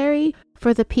unnecessary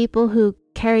for the people who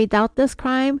carried out this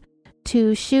crime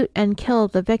to shoot and kill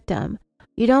the victim.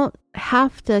 You don't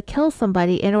have to kill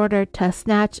somebody in order to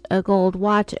snatch a gold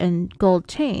watch and gold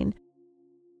chain.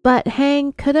 But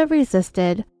Hang could have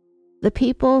resisted. The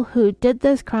people who did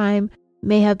this crime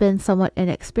may have been somewhat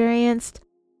inexperienced.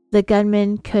 The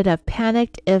gunman could have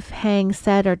panicked if Hang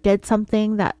said or did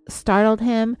something that startled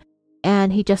him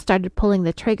and he just started pulling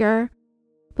the trigger.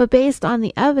 But based on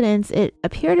the evidence, it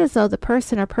appeared as though the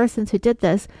person or persons who did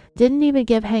this didn't even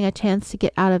give Hang a chance to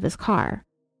get out of his car.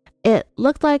 It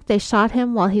looked like they shot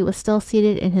him while he was still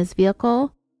seated in his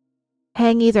vehicle.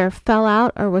 Hang either fell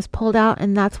out or was pulled out,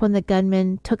 and that's when the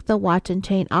gunman took the watch and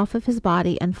chain off of his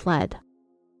body and fled.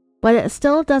 But it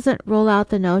still doesn't rule out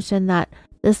the notion that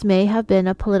this may have been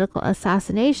a political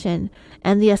assassination,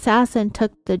 and the assassin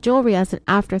took the jewelry as an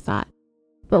afterthought.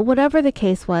 But whatever the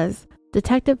case was,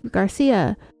 Detective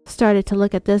Garcia started to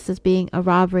look at this as being a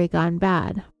robbery gone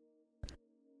bad.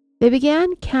 They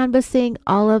began canvassing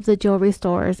all of the jewelry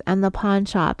stores and the pawn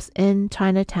shops in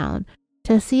Chinatown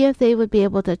to see if they would be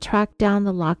able to track down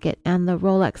the locket and the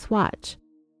Rolex watch,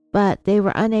 but they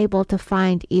were unable to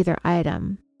find either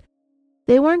item.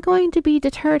 They weren't going to be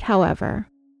deterred, however.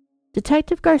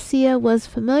 Detective Garcia was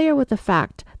familiar with the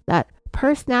fact that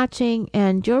purse snatching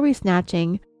and jewelry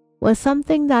snatching was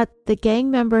something that the gang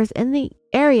members in the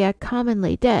area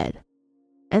commonly did.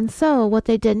 And so what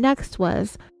they did next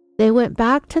was they went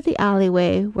back to the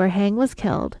alleyway where Hang was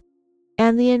killed,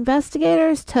 and the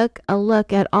investigators took a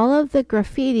look at all of the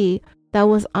graffiti that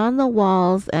was on the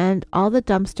walls and all the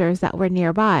dumpsters that were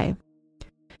nearby.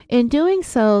 In doing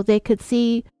so, they could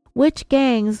see which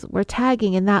gangs were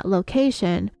tagging in that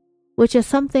location, which is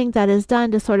something that is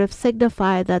done to sort of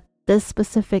signify that this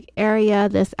specific area,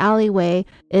 this alleyway,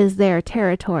 is their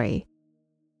territory.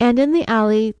 And in the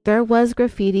alley, there was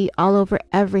graffiti all over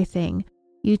everything: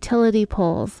 utility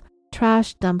poles,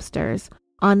 trash dumpsters,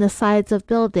 on the sides of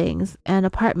buildings and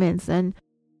apartments and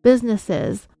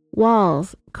businesses,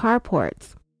 walls,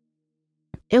 carports.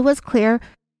 It was clear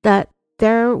that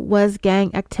there was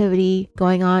gang activity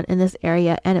going on in this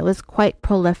area, and it was quite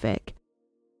prolific.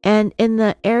 And in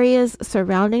the areas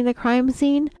surrounding the crime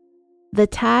scene, the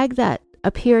tag that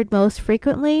appeared most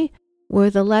frequently were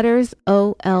the letters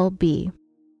OLB.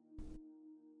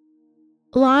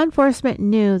 Law enforcement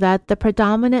knew that the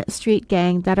predominant street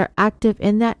gang that are active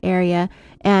in that area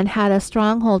and had a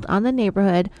stronghold on the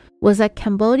neighborhood was a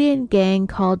Cambodian gang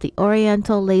called the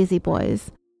Oriental Lazy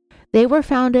Boys. They were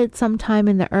founded sometime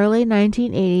in the early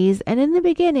 1980s, and in the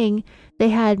beginning, they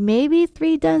had maybe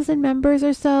 3 dozen members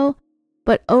or so,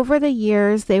 but over the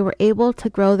years they were able to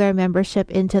grow their membership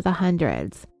into the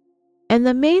hundreds. And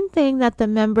the main thing that the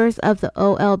members of the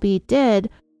OLB did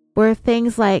were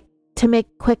things like to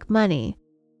make quick money.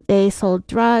 They sold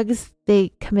drugs,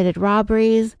 they committed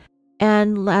robberies,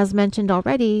 and as mentioned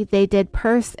already, they did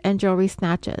purse and jewelry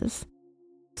snatches.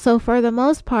 So for the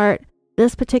most part,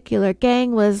 this particular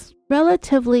gang was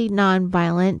relatively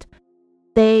non-violent.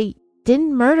 They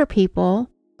didn't murder people.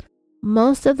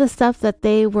 Most of the stuff that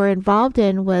they were involved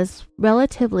in was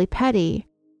relatively petty.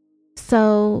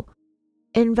 So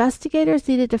investigators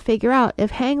needed to figure out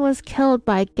if Hang was killed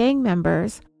by gang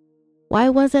members, why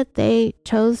was it they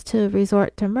chose to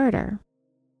resort to murder?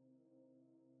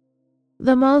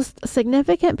 The most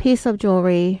significant piece of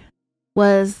jewelry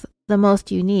was the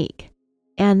most unique,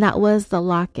 and that was the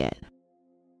locket.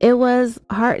 It was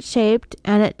heart-shaped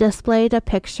and it displayed a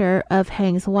picture of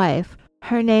Hang's wife.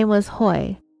 Her name was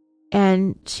Hoi,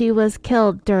 and she was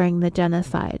killed during the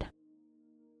genocide.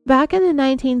 Back in the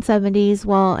 1970s,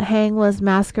 while Hang was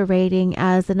masquerading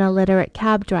as an illiterate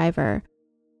cab driver,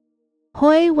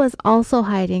 Hoi was also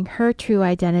hiding her true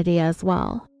identity as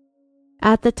well.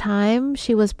 At the time,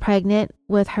 she was pregnant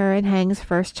with her and Hang's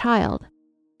first child.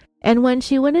 And when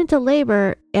she went into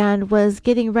labor and was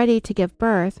getting ready to give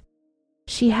birth,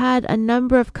 she had a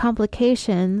number of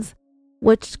complications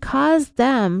which caused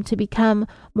them to become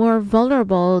more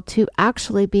vulnerable to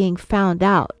actually being found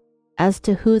out as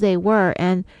to who they were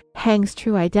and Hang's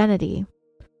true identity.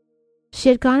 She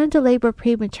had gone into labor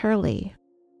prematurely,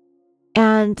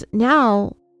 and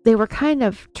now they were kind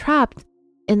of trapped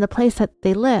in the place that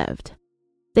they lived.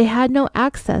 They had no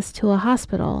access to a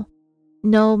hospital,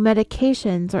 no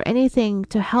medications or anything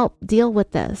to help deal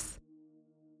with this.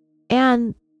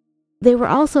 And they were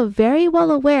also very well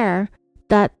aware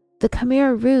that the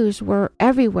Khmer Rouge were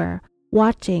everywhere,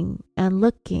 watching and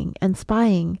looking and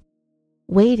spying,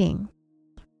 waiting.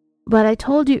 But I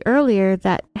told you earlier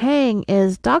that Hang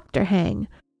is Dr. Hang.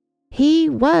 He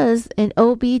was an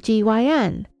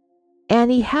OBGYN,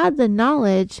 and he had the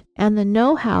knowledge and the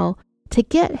know-how to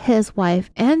get his wife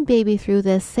and baby through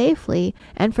this safely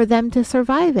and for them to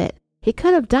survive it. He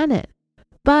could have done it.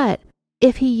 But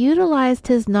if he utilized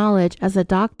his knowledge as a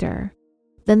doctor,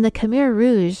 then the Khmer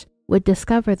Rouge would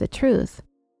discover the truth,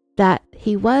 that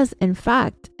he was in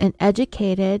fact an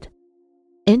educated,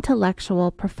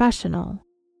 intellectual professional.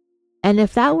 And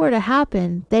if that were to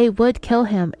happen, they would kill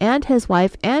him and his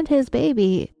wife and his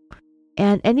baby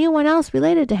and anyone else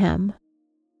related to him.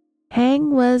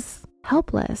 Hang was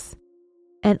helpless,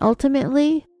 and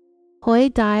ultimately, Hoi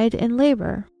died in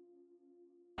labor.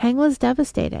 Hang was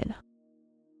devastated.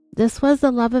 This was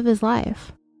the love of his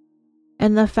life.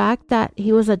 And the fact that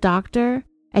he was a doctor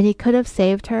and he could have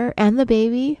saved her and the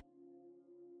baby,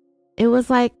 it was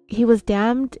like he was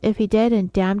damned if he did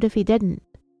and damned if he didn't.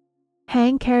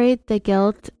 Hang carried the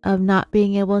guilt of not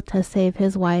being able to save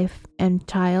his wife and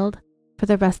child for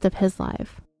the rest of his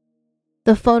life.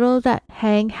 The photo that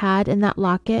Hang had in that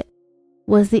locket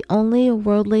was the only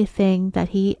worldly thing that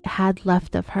he had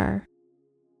left of her.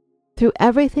 Through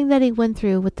everything that he went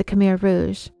through with the Khmer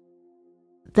Rouge,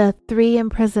 the 3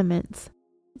 imprisonments,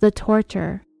 the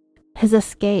torture, his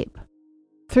escape,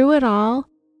 through it all,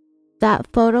 that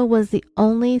photo was the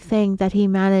only thing that he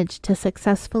managed to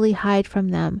successfully hide from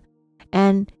them,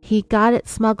 and he got it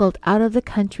smuggled out of the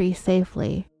country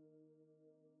safely.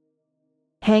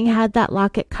 Hang had that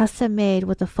locket custom made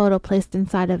with a photo placed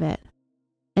inside of it.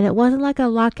 And it wasn't like a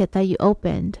locket that you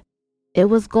opened. It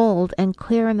was gold and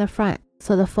clear in the front,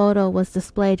 so the photo was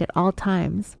displayed at all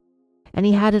times. And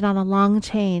he had it on a long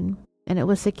chain, and it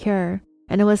was secure,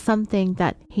 and it was something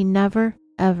that he never,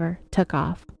 ever took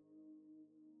off.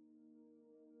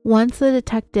 Once the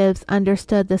detectives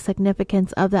understood the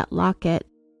significance of that locket,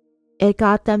 it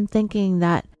got them thinking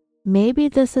that maybe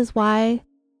this is why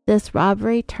this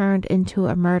robbery turned into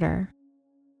a murder.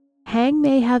 Hang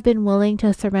may have been willing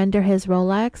to surrender his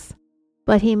Rolex,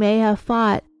 but he may have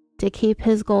fought to keep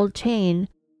his gold chain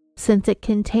since it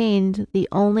contained the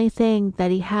only thing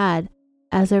that he had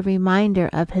as a reminder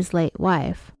of his late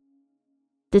wife.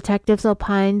 Detectives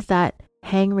opined that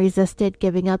Hang resisted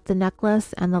giving up the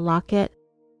necklace and the locket,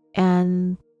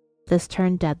 and this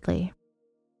turned deadly.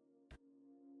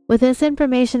 With this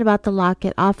information about the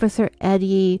locket, Officer Ed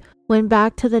Yee went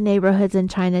back to the neighborhoods in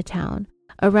Chinatown,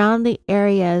 around the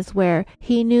areas where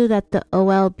he knew that the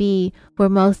OLB were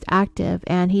most active,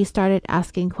 and he started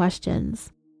asking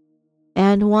questions.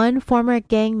 And one former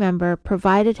gang member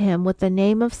provided him with the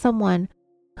name of someone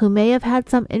who may have had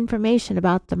some information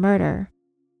about the murder,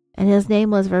 and his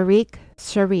name was Varik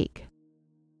Sharik.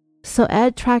 So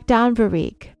Ed tracked down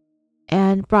Varik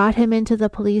and brought him into the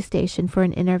police station for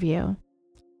an interview.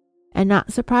 And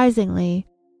not surprisingly,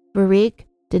 Varric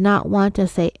did not want to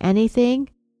say anything.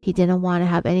 He didn't want to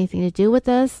have anything to do with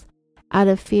this out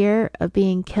of fear of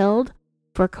being killed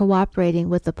for cooperating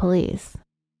with the police.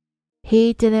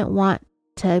 He didn't want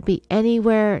to be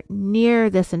anywhere near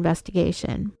this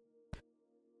investigation.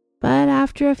 But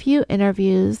after a few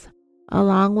interviews,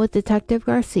 along with Detective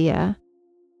Garcia,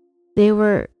 they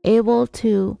were able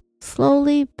to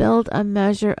slowly build a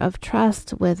measure of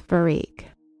trust with Varric.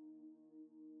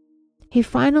 He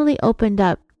finally opened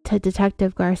up to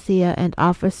Detective Garcia and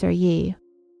Officer Yee.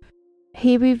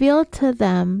 He revealed to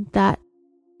them that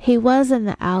he was in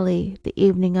the alley the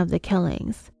evening of the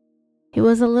killings. He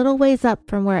was a little ways up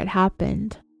from where it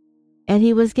happened, and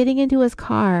he was getting into his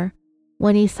car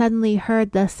when he suddenly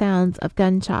heard the sounds of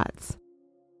gunshots.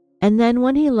 And then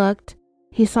when he looked,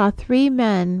 he saw 3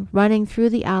 men running through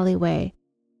the alleyway,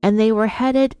 and they were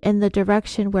headed in the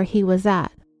direction where he was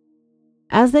at.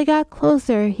 As they got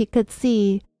closer, he could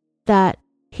see that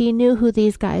he knew who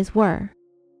these guys were.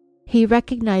 He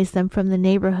recognized them from the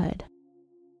neighborhood.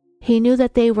 He knew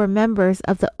that they were members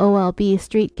of the OLB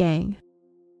street gang.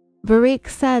 Varric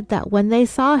said that when they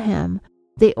saw him,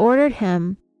 they ordered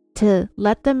him to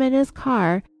let them in his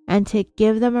car and to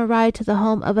give them a ride to the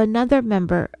home of another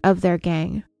member of their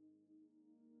gang.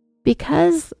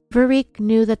 Because Varric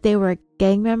knew that they were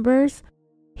gang members,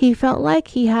 he felt like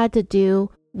he had to do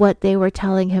what they were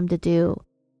telling him to do,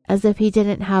 as if he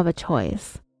didn't have a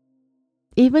choice.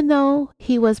 Even though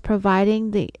he was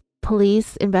providing the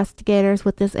police investigators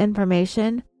with this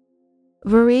information,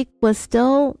 Varric was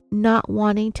still not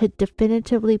wanting to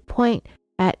definitively point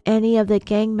at any of the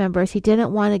gang members. He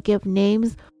didn't want to give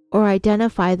names or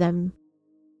identify them.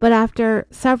 But after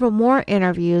several more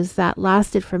interviews that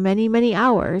lasted for many, many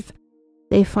hours,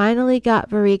 they finally got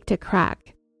Varric to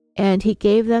crack, and he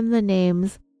gave them the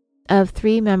names of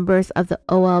 3 members of the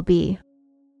OLB,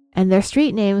 and their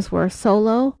street names were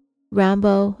Solo,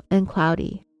 Rambo, and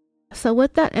Cloudy. So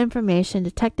with that information,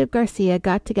 Detective Garcia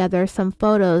got together some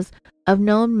photos of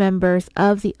known members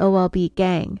of the OLB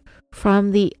gang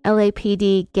from the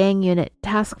LAPD Gang Unit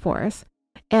Task Force,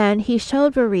 and he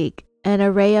showed Varric an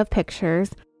array of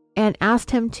pictures and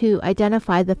asked him to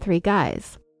identify the 3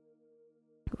 guys.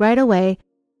 Right away,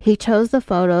 he chose the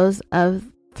photos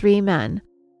of 3 men.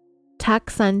 Tak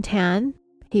Sun Tan,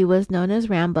 he was known as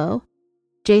Rambo,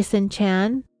 Jason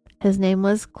Chan, his name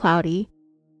was Cloudy,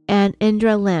 and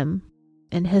Indra Lim,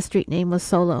 and his street name was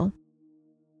Solo.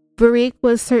 Varric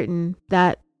was certain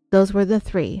that those were the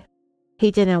 3.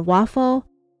 He didn't waffle.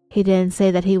 He didn't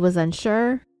say that he was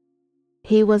unsure.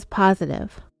 He was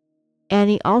positive. And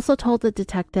he also told the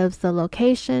detectives the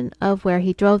location of where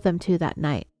he drove them to that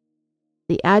night.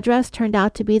 The address turned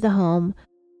out to be the home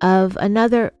of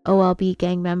another OLB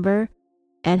gang member,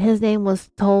 and his name was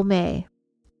Tol May.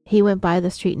 He went by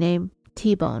the street name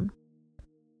T-Bone.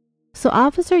 So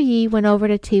Officer Yee went over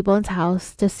to T-Bone's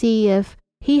house to see if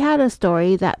he had a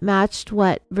story that matched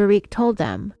what Varric told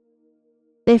them.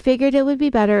 They figured it would be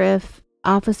better if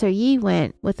Officer Yee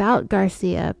went without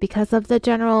Garcia because of the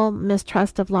general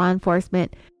mistrust of law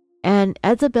enforcement and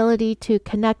Ed's ability to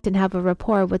connect and have a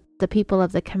rapport with the people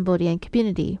of the Cambodian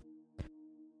community.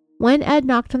 When Ed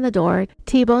knocked on the door,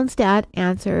 T-Bone's dad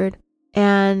answered,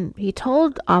 and he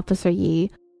told Officer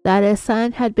Yee that his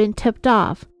son had been tipped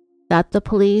off that the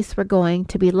police were going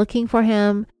to be looking for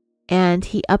him, and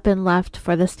he up and left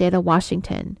for the state of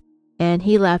Washington. And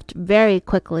he left very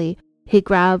quickly. He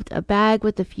grabbed a bag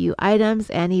with a few items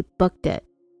and he booked it.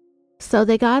 So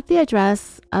they got the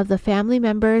address of the family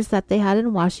members that they had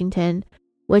in Washington,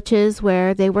 which is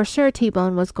where they were sure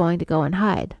T-Bone was going to go and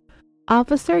hide.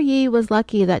 Officer Yee was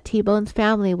lucky that T-Bone's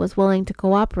family was willing to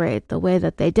cooperate the way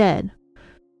that they did.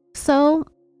 So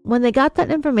when they got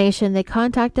that information, they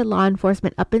contacted law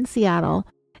enforcement up in Seattle,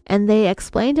 and they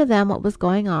explained to them what was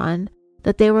going on,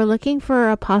 that they were looking for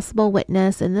a possible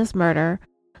witness in this murder.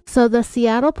 So the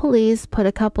Seattle police put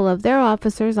a couple of their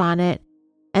officers on it,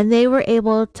 and they were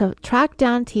able to track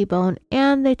down T-Bone,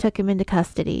 and they took him into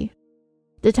custody.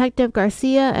 Detective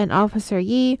Garcia and Officer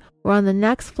Yee were on the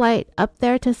next flight up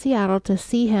there to Seattle to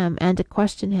see him and to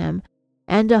question him,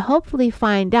 and to hopefully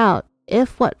find out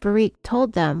if what Varric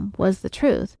told them was the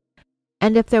truth,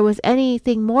 and if there was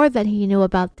anything more that he knew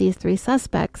about these 3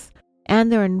 suspects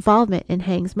and their involvement in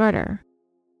Hang's murder.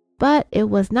 But it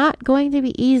was not going to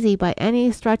be easy by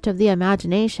any stretch of the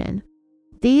imagination.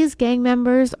 These gang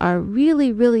members are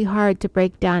really, really hard to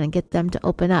break down and get them to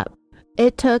open up.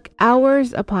 It took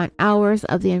hours upon hours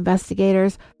of the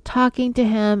investigators talking to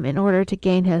him in order to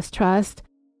gain his trust,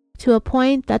 to a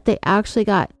point that they actually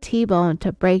got T-Bone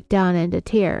to break down into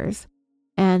tears,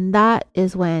 and that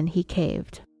is when he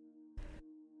caved.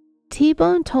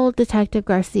 T-Bone told Detective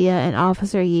Garcia and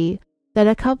Officer Yi that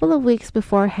a couple of weeks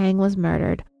before Hang was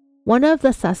murdered, one of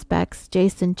the suspects,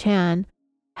 Jason Chan,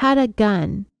 had a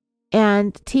gun,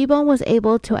 and T-Bone was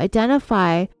able to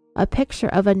identify a picture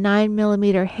of a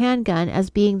 9mm handgun as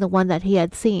being the one that he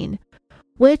had seen,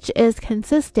 which is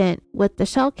consistent with the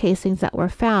shell casings that were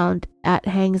found at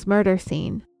Hang's murder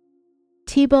scene.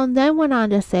 T-Bone then went on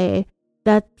to say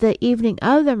that the evening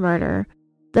of the murder,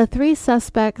 the three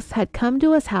suspects had come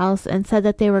to his house and said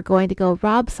that they were going to go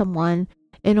rob someone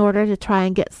in order to try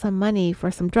and get some money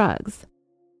for some drugs.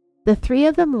 The three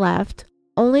of them left,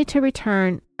 only to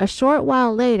return a short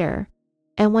while later,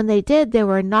 and when they did, they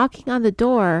were knocking on the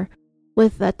door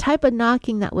with a type of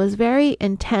knocking that was very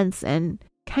intense and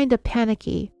kind of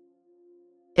panicky.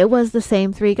 It was the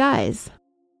same three guys.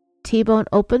 T-Bone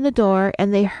opened the door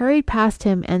and they hurried past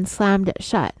him and slammed it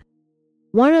shut.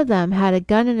 One of them had a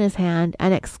gun in his hand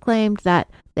and exclaimed that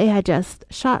they had just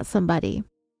shot somebody.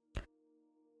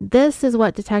 This is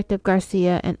what Detective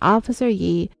Garcia and Officer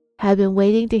Yi had been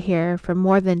waiting to hear for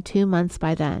more than 2 months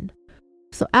by then.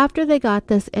 So after they got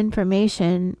this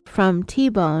information from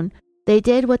T-Bone, they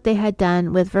did what they had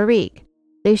done with Variq.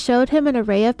 They showed him an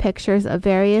array of pictures of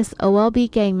various OLB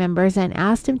gang members and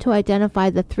asked him to identify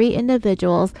the 3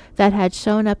 individuals that had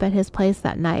shown up at his place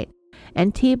that night.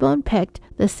 And T-Bone picked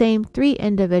the same 3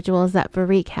 individuals that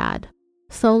Variq had: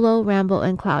 Solo, Rambo,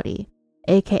 and Cloudy,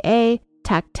 aka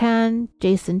Tak Tan,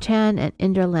 Jason Chan, and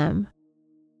Indra Lim.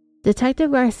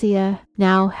 Detective Garcia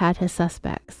now had his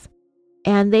suspects,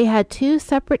 and they had 2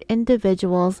 separate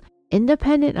individuals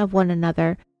independent of one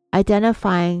another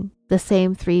identifying the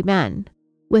same 3 men.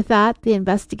 With that, the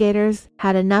investigators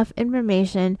had enough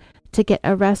information to get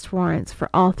arrest warrants for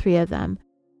all 3 of them,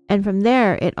 and from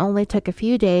there it only took a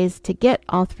few days to get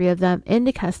all 3 of them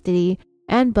into custody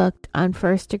and booked on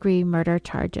first-degree murder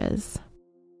charges.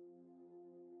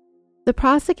 The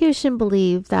prosecution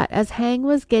believed that as Hang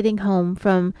was getting home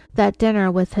from that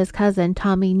dinner with his cousin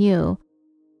Tommy Nhu,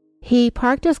 he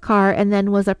parked his car and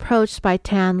then was approached by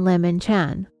Tan, Lim, and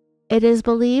Chan. It is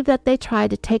believed that they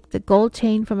tried to take the gold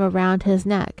chain from around his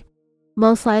neck,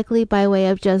 most likely by way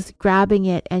of just grabbing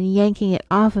it and yanking it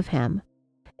off of him.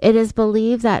 It is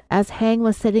believed that as Hang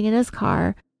was sitting in his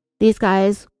car, these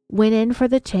guys went in for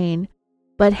the chain,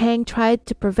 but Hang tried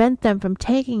to prevent them from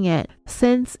taking it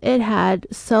since it had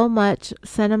so much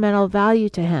sentimental value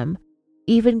to him,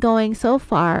 even going so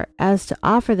far as to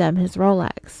offer them his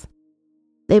Rolex.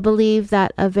 They believe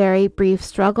that a very brief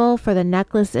struggle for the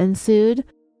necklace ensued,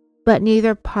 but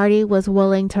neither party was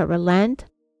willing to relent,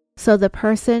 so the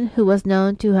person who was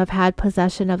known to have had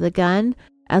possession of the gun,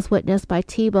 as witnessed by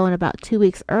T-Bone about 2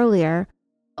 weeks earlier,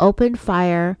 opened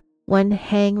fire when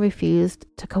Hang refused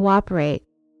to cooperate,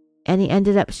 and he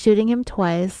ended up shooting him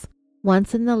twice,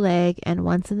 once in the leg and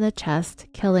once in the chest,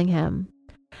 killing him.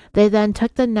 They then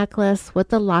took the necklace with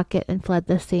the locket and fled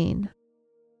the scene.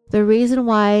 The reason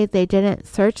why they didn't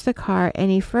search the car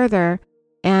any further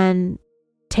and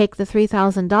take the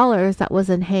 $3,000 that was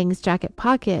in Hang's jacket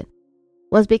pocket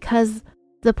was because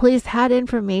the police had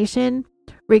information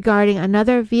regarding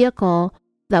another vehicle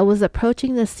that was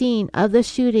approaching the scene of the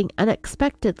shooting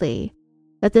unexpectedly,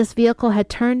 that this vehicle had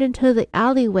turned into the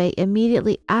alleyway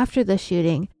immediately after the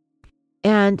shooting,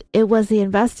 and it was the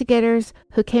investigators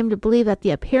who came to believe that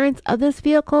the appearance of this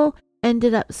vehicle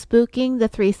ended up spooking the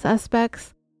 3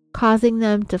 suspects, causing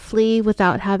them to flee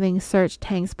without having searched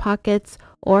Hang's pockets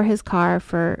or his car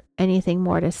for anything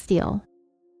more to steal.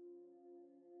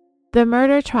 The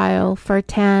murder trial for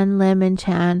Tan, Lim, and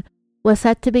Chan was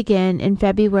set to begin in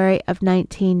February of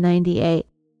 1998,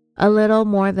 a little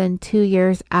more than 2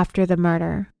 years after the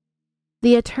murder.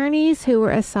 The attorneys who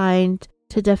were assigned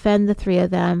to defend the 3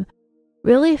 of them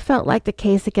really felt like the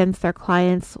case against their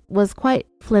clients was quite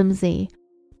flimsy,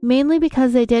 mainly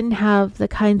because they didn't have the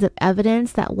kinds of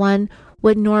evidence that one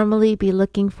would normally be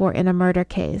looking for in a murder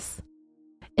case.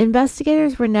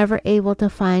 Investigators were never able to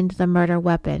find the murder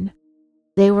weapon.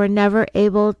 They were never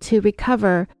able to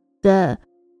recover the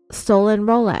stolen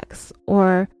Rolex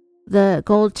or the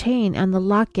gold chain and the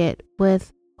locket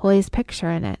with Hoi's picture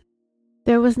in it.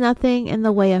 There was nothing in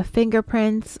the way of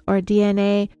fingerprints or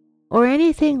DNA or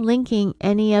anything linking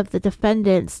any of the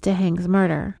defendants to Hang's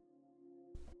murder.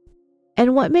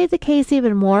 And what made the case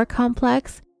even more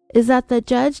complex is that the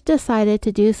judge decided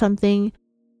to do something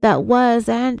that was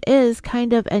and is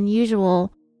kind of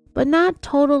unusual, but not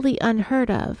totally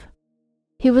unheard of.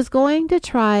 He was going to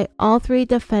try all 3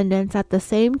 defendants at the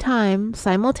same time,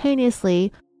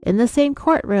 simultaneously, in the same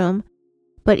courtroom,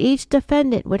 but each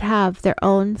defendant would have their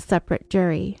own separate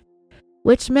jury,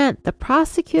 which meant the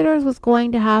prosecutors was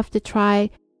going to have to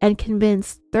try and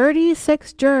convince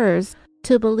 36 jurors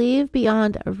to believe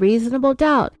beyond a reasonable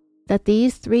doubt that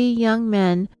these three young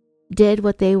men did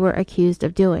what they were accused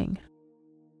of doing.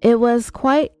 It was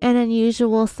quite an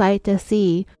unusual sight to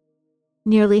see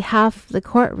nearly half the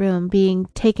courtroom being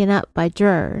taken up by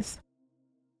jurors.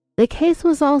 The case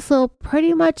was also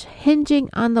pretty much hinging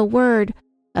on the word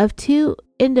of two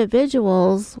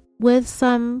individuals with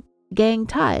some gang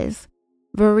ties,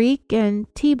 Varick and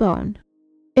T-Bone.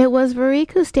 It was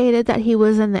Varick who stated that he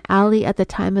was in the alley at the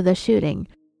time of the shooting,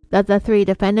 that the three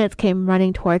defendants came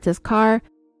running towards his car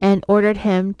and ordered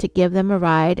him to give them a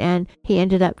ride, and he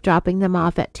ended up dropping them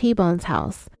off at T-Bone's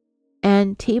house.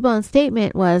 And T-Bone's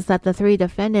statement was that the three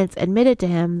defendants admitted to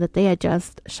him that they had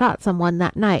just shot someone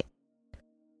that night.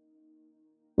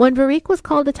 When Varick was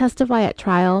called to testify at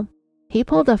trial, he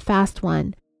pulled a fast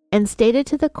one and stated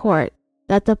to the court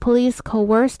that the police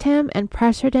coerced him and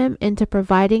pressured him into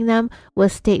providing them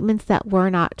with statements that were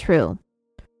not true.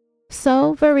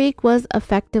 So Varick was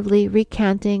effectively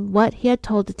recanting what he had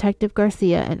told Detective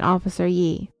Garcia and Officer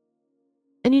Yee.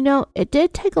 And it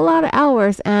did take a lot of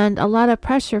hours and a lot of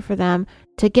pressure for them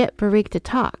to get Varick to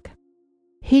talk.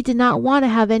 He did not want to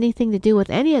have anything to do with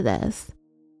any of this.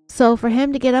 So for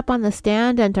him to get up on the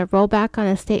stand and to roll back on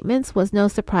his statements was no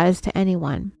surprise to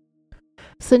anyone.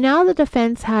 So now the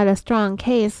defense had a strong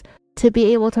case to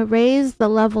be able to raise the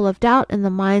level of doubt in the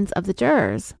minds of the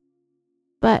jurors.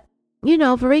 But,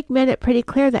 Varick made it pretty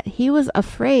clear that he was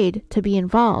afraid to be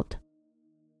involved.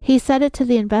 He said it to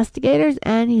the investigators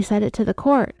and he said it to the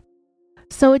court.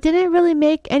 So it didn't really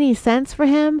make any sense for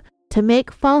him to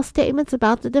make false statements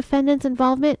about the defendant's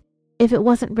involvement if it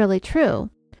wasn't really true,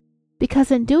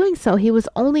 because in doing so he was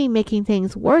only making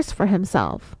things worse for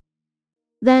himself.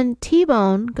 Then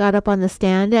T-Bone got up on the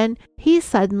stand and he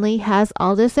suddenly has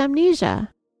all this amnesia.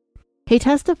 He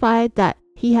testified that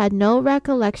he had no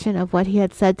recollection of what he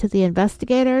had said to the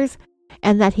investigators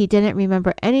and that he didn't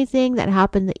remember anything that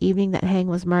happened the evening that Heng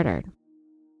was murdered.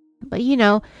 But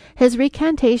his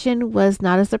recantation was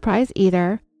not a surprise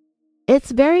either.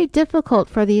 It's very difficult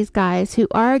for these guys who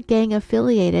are gang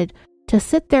affiliated to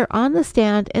sit there on the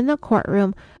stand in the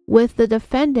courtroom with the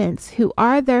defendants who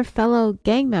are their fellow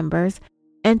gang members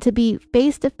and to be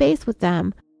face to face with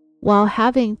them while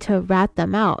having to rat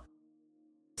them out.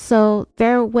 So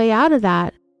their way out of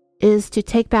that is to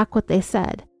take back what they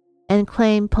said and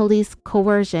claim police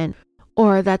coercion,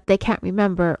 or that they can't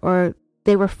remember, or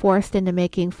they were forced into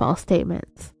making false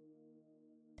statements.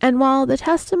 And while the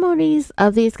testimonies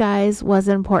of these guys was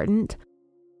important,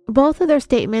 both of their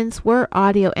statements were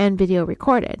audio and video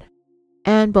recorded,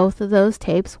 and both of those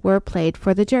tapes were played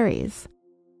for the juries.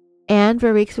 And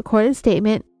Varick's recorded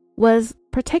statement was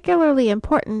particularly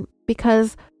important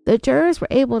because the jurors were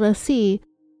able to see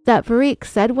that Varick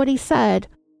said what he said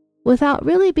without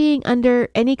really being under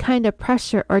any kind of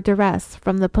pressure or duress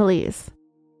from the police.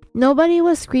 Nobody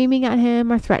was screaming at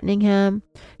him or threatening him.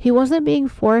 He wasn't being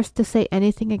forced to say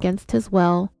anything against his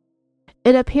will.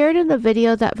 It appeared in the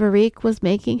video that Varick was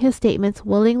making his statements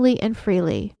willingly and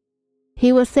freely.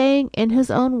 He was saying in his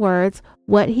own words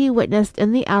what he witnessed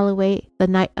in the alleyway the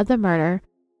night of the murder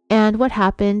and what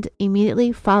happened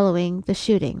immediately following the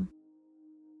shooting.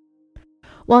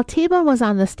 While T-Bone was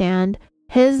on the stand,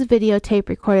 his videotape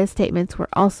recorded statements were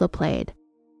also played,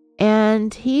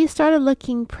 and he started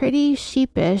looking pretty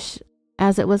sheepish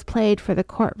as it was played for the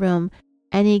courtroom,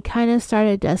 and he kind of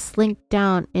started to slink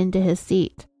down into his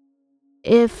seat.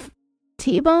 If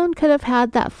T-Bone could have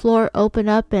had that floor open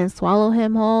up and swallow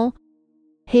him whole,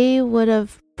 he would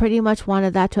have pretty much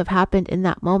wanted that to have happened in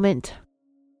that moment.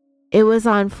 It was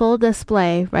on full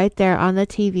display right there on the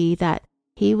TV that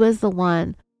he was the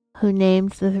one who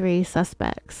named the three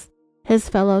suspects, his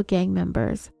fellow gang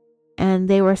members, and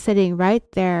they were sitting right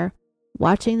there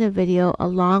watching the video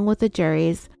along with the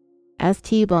juries as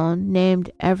T-Bone named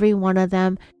every one of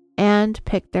them and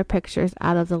picked their pictures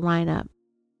out of the lineup.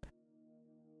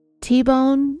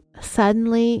 T-Bone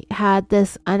suddenly had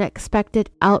this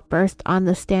unexpected outburst on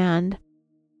the stand.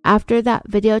 After that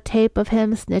videotape of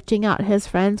him snitching out his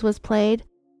friends was played,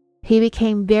 he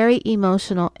became very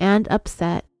emotional and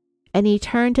upset, and he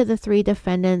turned to the three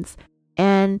defendants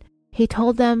and he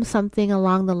told them something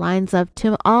along the lines of,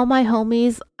 "To all my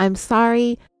homies, I'm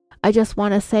sorry. I just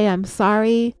want to say I'm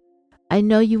sorry. I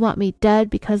know you want me dead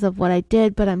because of what I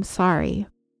did, but I'm sorry."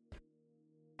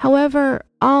 However,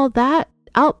 all that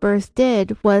outburst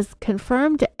did was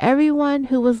confirm to everyone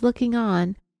who was looking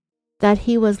on that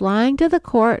he was lying to the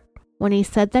court when he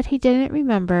said that he didn't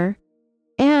remember,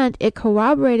 and it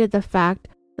corroborated the fact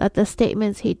that the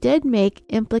statements he did make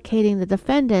implicating the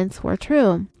defendants were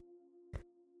true.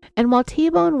 And while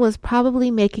T-Bone was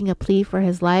probably making a plea for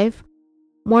his life,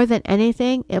 More than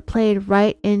anything, it played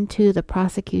right into the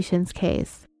prosecution's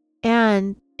case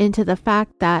and into the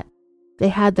fact that they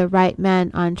had the right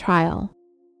men on trial.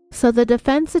 So the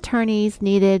defense attorneys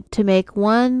needed to make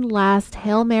one last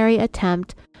Hail Mary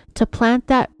attempt to plant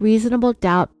that reasonable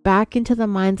doubt back into the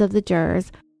minds of the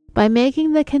jurors by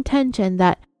making the contention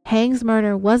that Hang's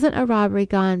murder wasn't a robbery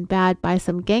gone bad by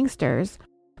some gangsters,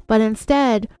 but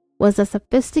instead was a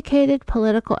sophisticated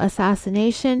political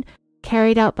assassination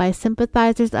carried out by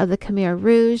sympathizers of the Khmer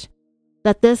Rouge,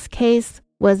 that this case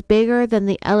was bigger than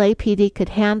the LAPD could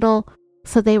handle,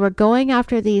 so they were going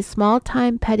after these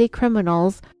small-time petty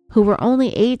criminals who were only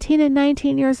 18 and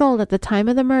 19 years old at the time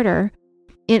of the murder,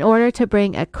 in order to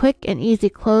bring a quick and easy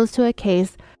close to a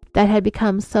case that had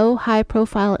become so high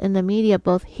profile in the media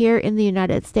both here in the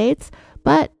United States,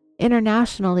 but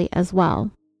internationally as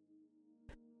well.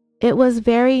 It was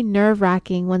very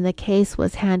nerve-wracking when the case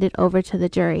was handed over to the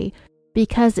jury,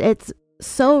 because it's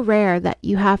so rare that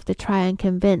you have to try and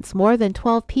convince more than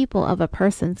 12 people of a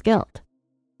person's guilt.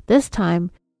 This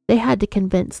time, they had to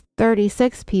convince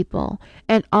 36 people,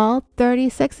 and all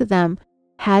 36 of them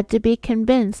had to be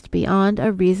convinced beyond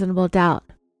a reasonable doubt.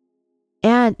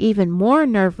 And even more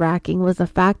nerve-wracking was the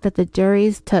fact that the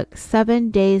juries took 7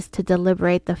 days to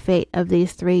deliberate the fate of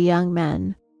these 3 young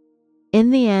men. In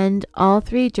the end, all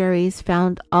 3 juries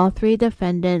found all 3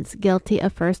 defendants guilty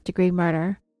of first-degree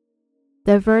murder.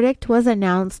 The verdict was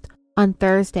announced on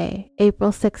Thursday,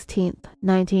 April 16,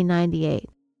 1998,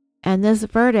 and this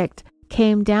verdict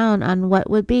came down on what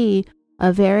would be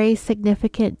a very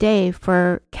significant day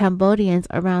for Cambodians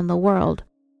around the world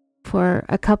for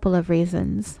a couple of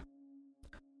reasons.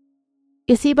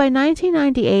 You see, by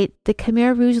 1998, the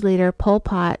Khmer Rouge leader Pol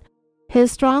Pot,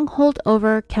 his stronghold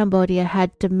over Cambodia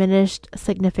had diminished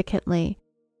significantly,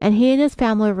 and he and his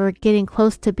family were getting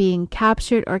close to being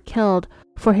captured or killed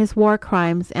for his war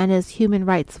crimes and his human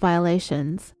rights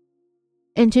violations.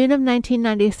 In June of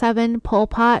 1997, Pol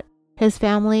Pot, his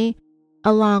family,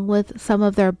 along with some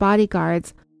of their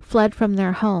bodyguards, fled from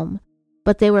their home,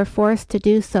 but they were forced to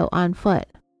do so on foot.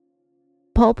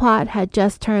 Pol Pot had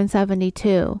just turned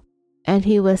 72, and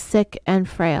he was sick and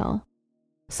frail,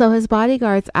 so his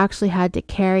bodyguards actually had to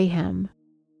carry him.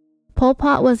 Pol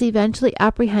Pot was eventually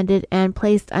apprehended and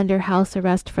placed under house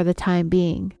arrest for the time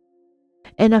being.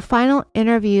 In a final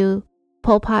interview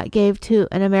Pol Pot gave to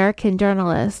an American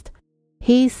journalist,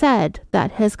 he said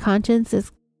that his conscience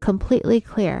is completely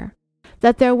clear,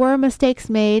 that there were mistakes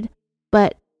made,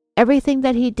 but everything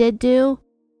that he did do,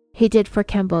 he did for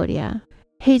Cambodia.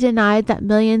 He denied that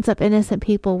millions of innocent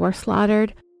people were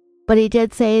slaughtered, but he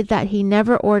did say that he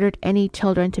never ordered any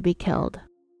children to be killed.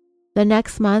 The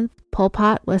next month, Pol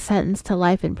Pot was sentenced to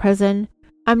life in prison.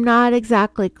 I'm not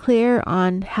exactly clear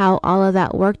on how all of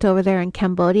that worked over there in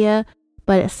Cambodia,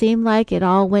 but it seemed like it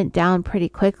all went down pretty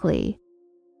quickly.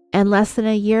 And less than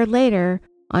a year later,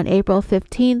 on April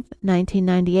 15,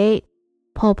 1998,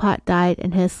 Pol Pot died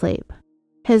in his sleep.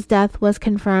 His death was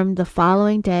confirmed the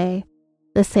following day,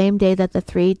 the same day that the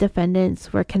 3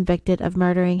 defendants were convicted of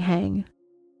murdering Hang.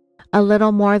 A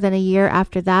little more than a year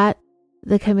after that,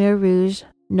 the Khmer Rouge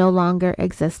no longer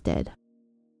existed.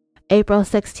 April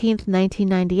 16,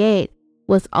 1998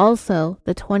 was also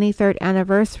the 23rd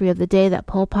anniversary of the day that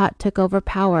Pol Pot took over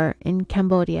power in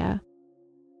Cambodia.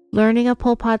 Learning of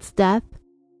Pol Pot's death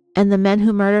and the men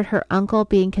who murdered her uncle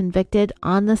being convicted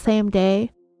on the same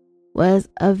day was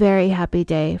a very happy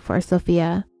day for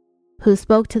Sophia, who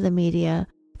spoke to the media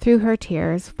through her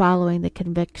tears following the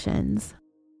convictions.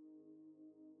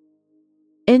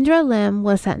 Indra Lim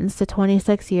was sentenced to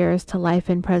 26 years to life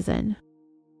in prison.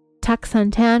 Tak Son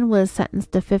Tan was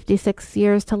sentenced to 56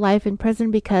 years to life in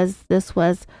prison because this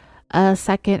was a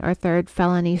 2nd or 3rd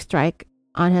felony strike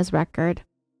on his record.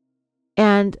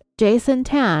 And Jason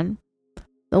Tan,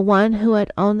 the one who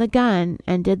had owned the gun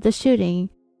and did the shooting,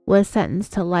 was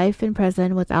sentenced to life in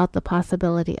prison without the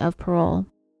possibility of parole.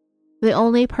 The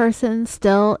only person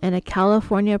still in a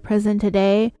California prison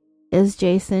today is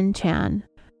Jason Chan.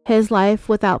 His life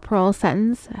without parole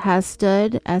sentence has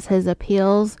stood as his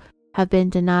appeals have been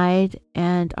denied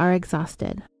and are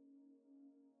exhausted.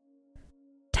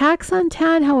 Tak Son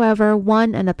Tan, however,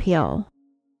 won an appeal.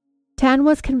 Tan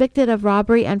was convicted of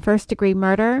robbery and first-degree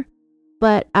murder,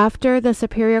 but after the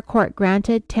Superior Court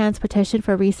granted Tan's petition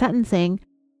for resentencing,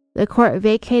 the court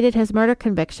vacated his murder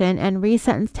conviction and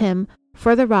resentenced him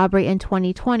for the robbery in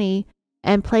 2020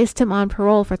 and placed him on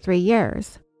parole for 3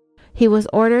 years. He was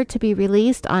ordered to be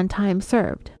released on time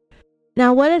served.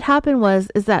 Now, what had happened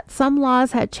is that some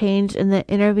laws had changed in the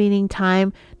intervening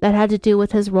time that had to do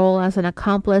with his role as an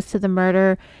accomplice to the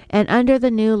murder, and under the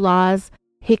new laws,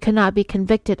 he could not be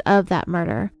convicted of that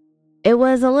murder. It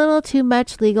was a little too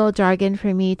much legal jargon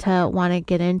for me to want to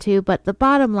get into, but the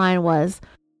bottom line was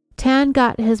Tan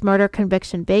got his murder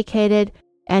conviction vacated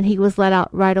and he was let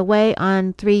out right away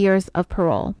on 3 years of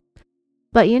parole.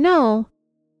 But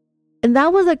and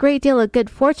that was a great deal of good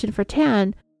fortune for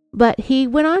Tan, but he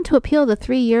went on to appeal the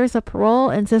 3 years of parole,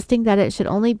 insisting that it should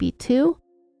only be 2,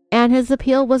 and his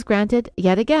appeal was granted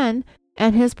yet again,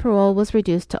 and his parole was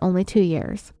reduced to only 2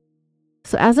 years.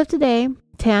 So as of today,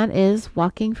 Tan is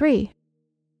walking free.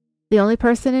 The only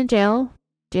person in jail,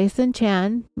 Jason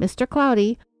Chan, Mr.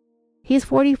 Cloudy, he's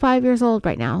 45 years old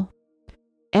right now,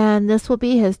 and this will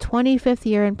be his 25th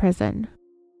year in prison,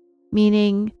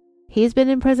 meaning he's been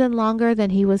in prison longer than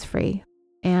he was free,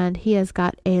 and he has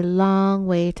got a long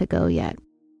way to go yet.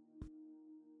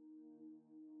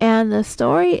 And the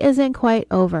story isn't quite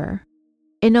over.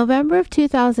 In November of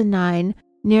 2009,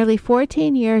 nearly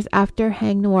 14 years after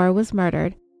Heng Noor was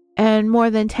murdered, and more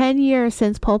than 10 years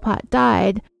since Pol Pot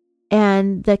died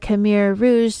and the Khmer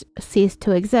Rouge ceased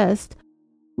to exist,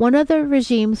 one of the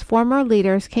regime's former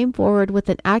leaders came forward with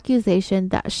an accusation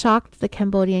that shocked the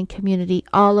Cambodian community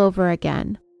all over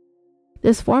again.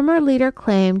 This former leader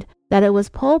claimed that it was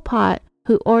Pol Pot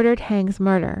who ordered Heng's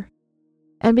murder.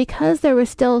 And because there was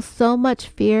still so much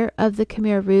fear of the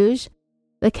Khmer Rouge,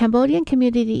 the Cambodian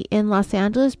community in Los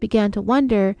Angeles began to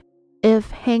wonder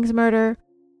if Heng's murder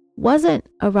wasn't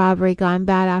a robbery gone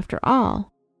bad after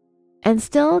all. And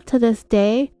still to this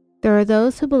day, there are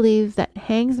those who believe that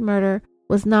Heng's murder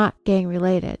was not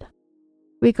gang-related.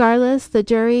 Regardless, the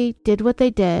jury did what they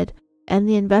did, and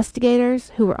the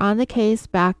investigators who were on the case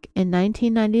back in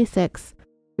 1996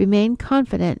 remain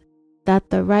confident that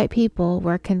the right people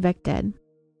were convicted.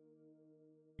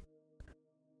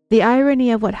 The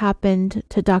irony of what happened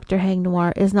to Dr. Heng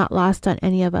Noor is not lost on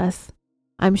any of us,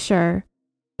 I'm sure,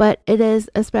 but it is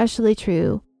especially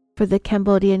true for the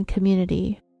Cambodian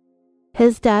community.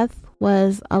 His death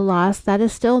was a loss that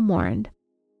is still mourned.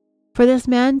 For this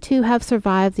man to have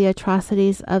survived the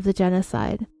atrocities of the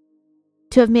genocide,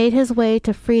 to have made his way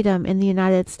to freedom in the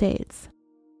United States,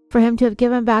 for him to have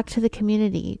given back to the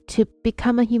community, to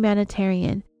become a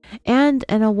humanitarian and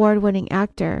an award-winning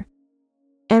actor,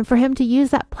 and for him to use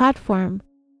that platform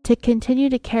to continue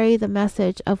to carry the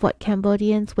message of what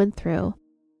Cambodians went through,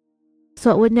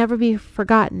 so it would never be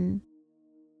forgotten,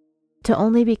 to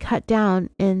only be cut down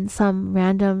in some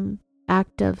random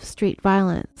act of street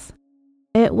violence.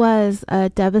 It was a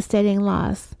devastating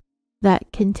loss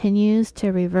that continues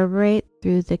to reverberate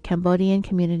through the Cambodian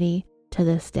community to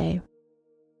this day.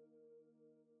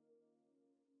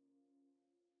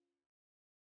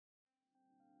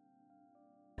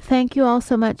 Thank you all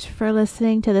so much for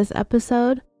listening to this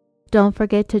episode. Don't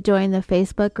forget to join the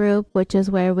Facebook group, which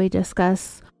is where we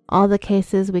discuss all the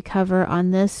cases we cover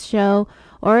on this show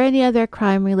or any other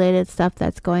crime-related stuff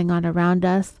that's going on around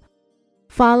us.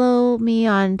 Follow me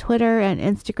on Twitter and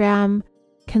Instagram.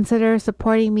 Consider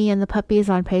supporting me and the puppies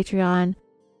on Patreon.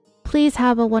 Please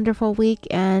have a wonderful week,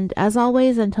 and as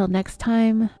always, until next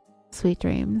time, sweet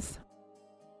dreams.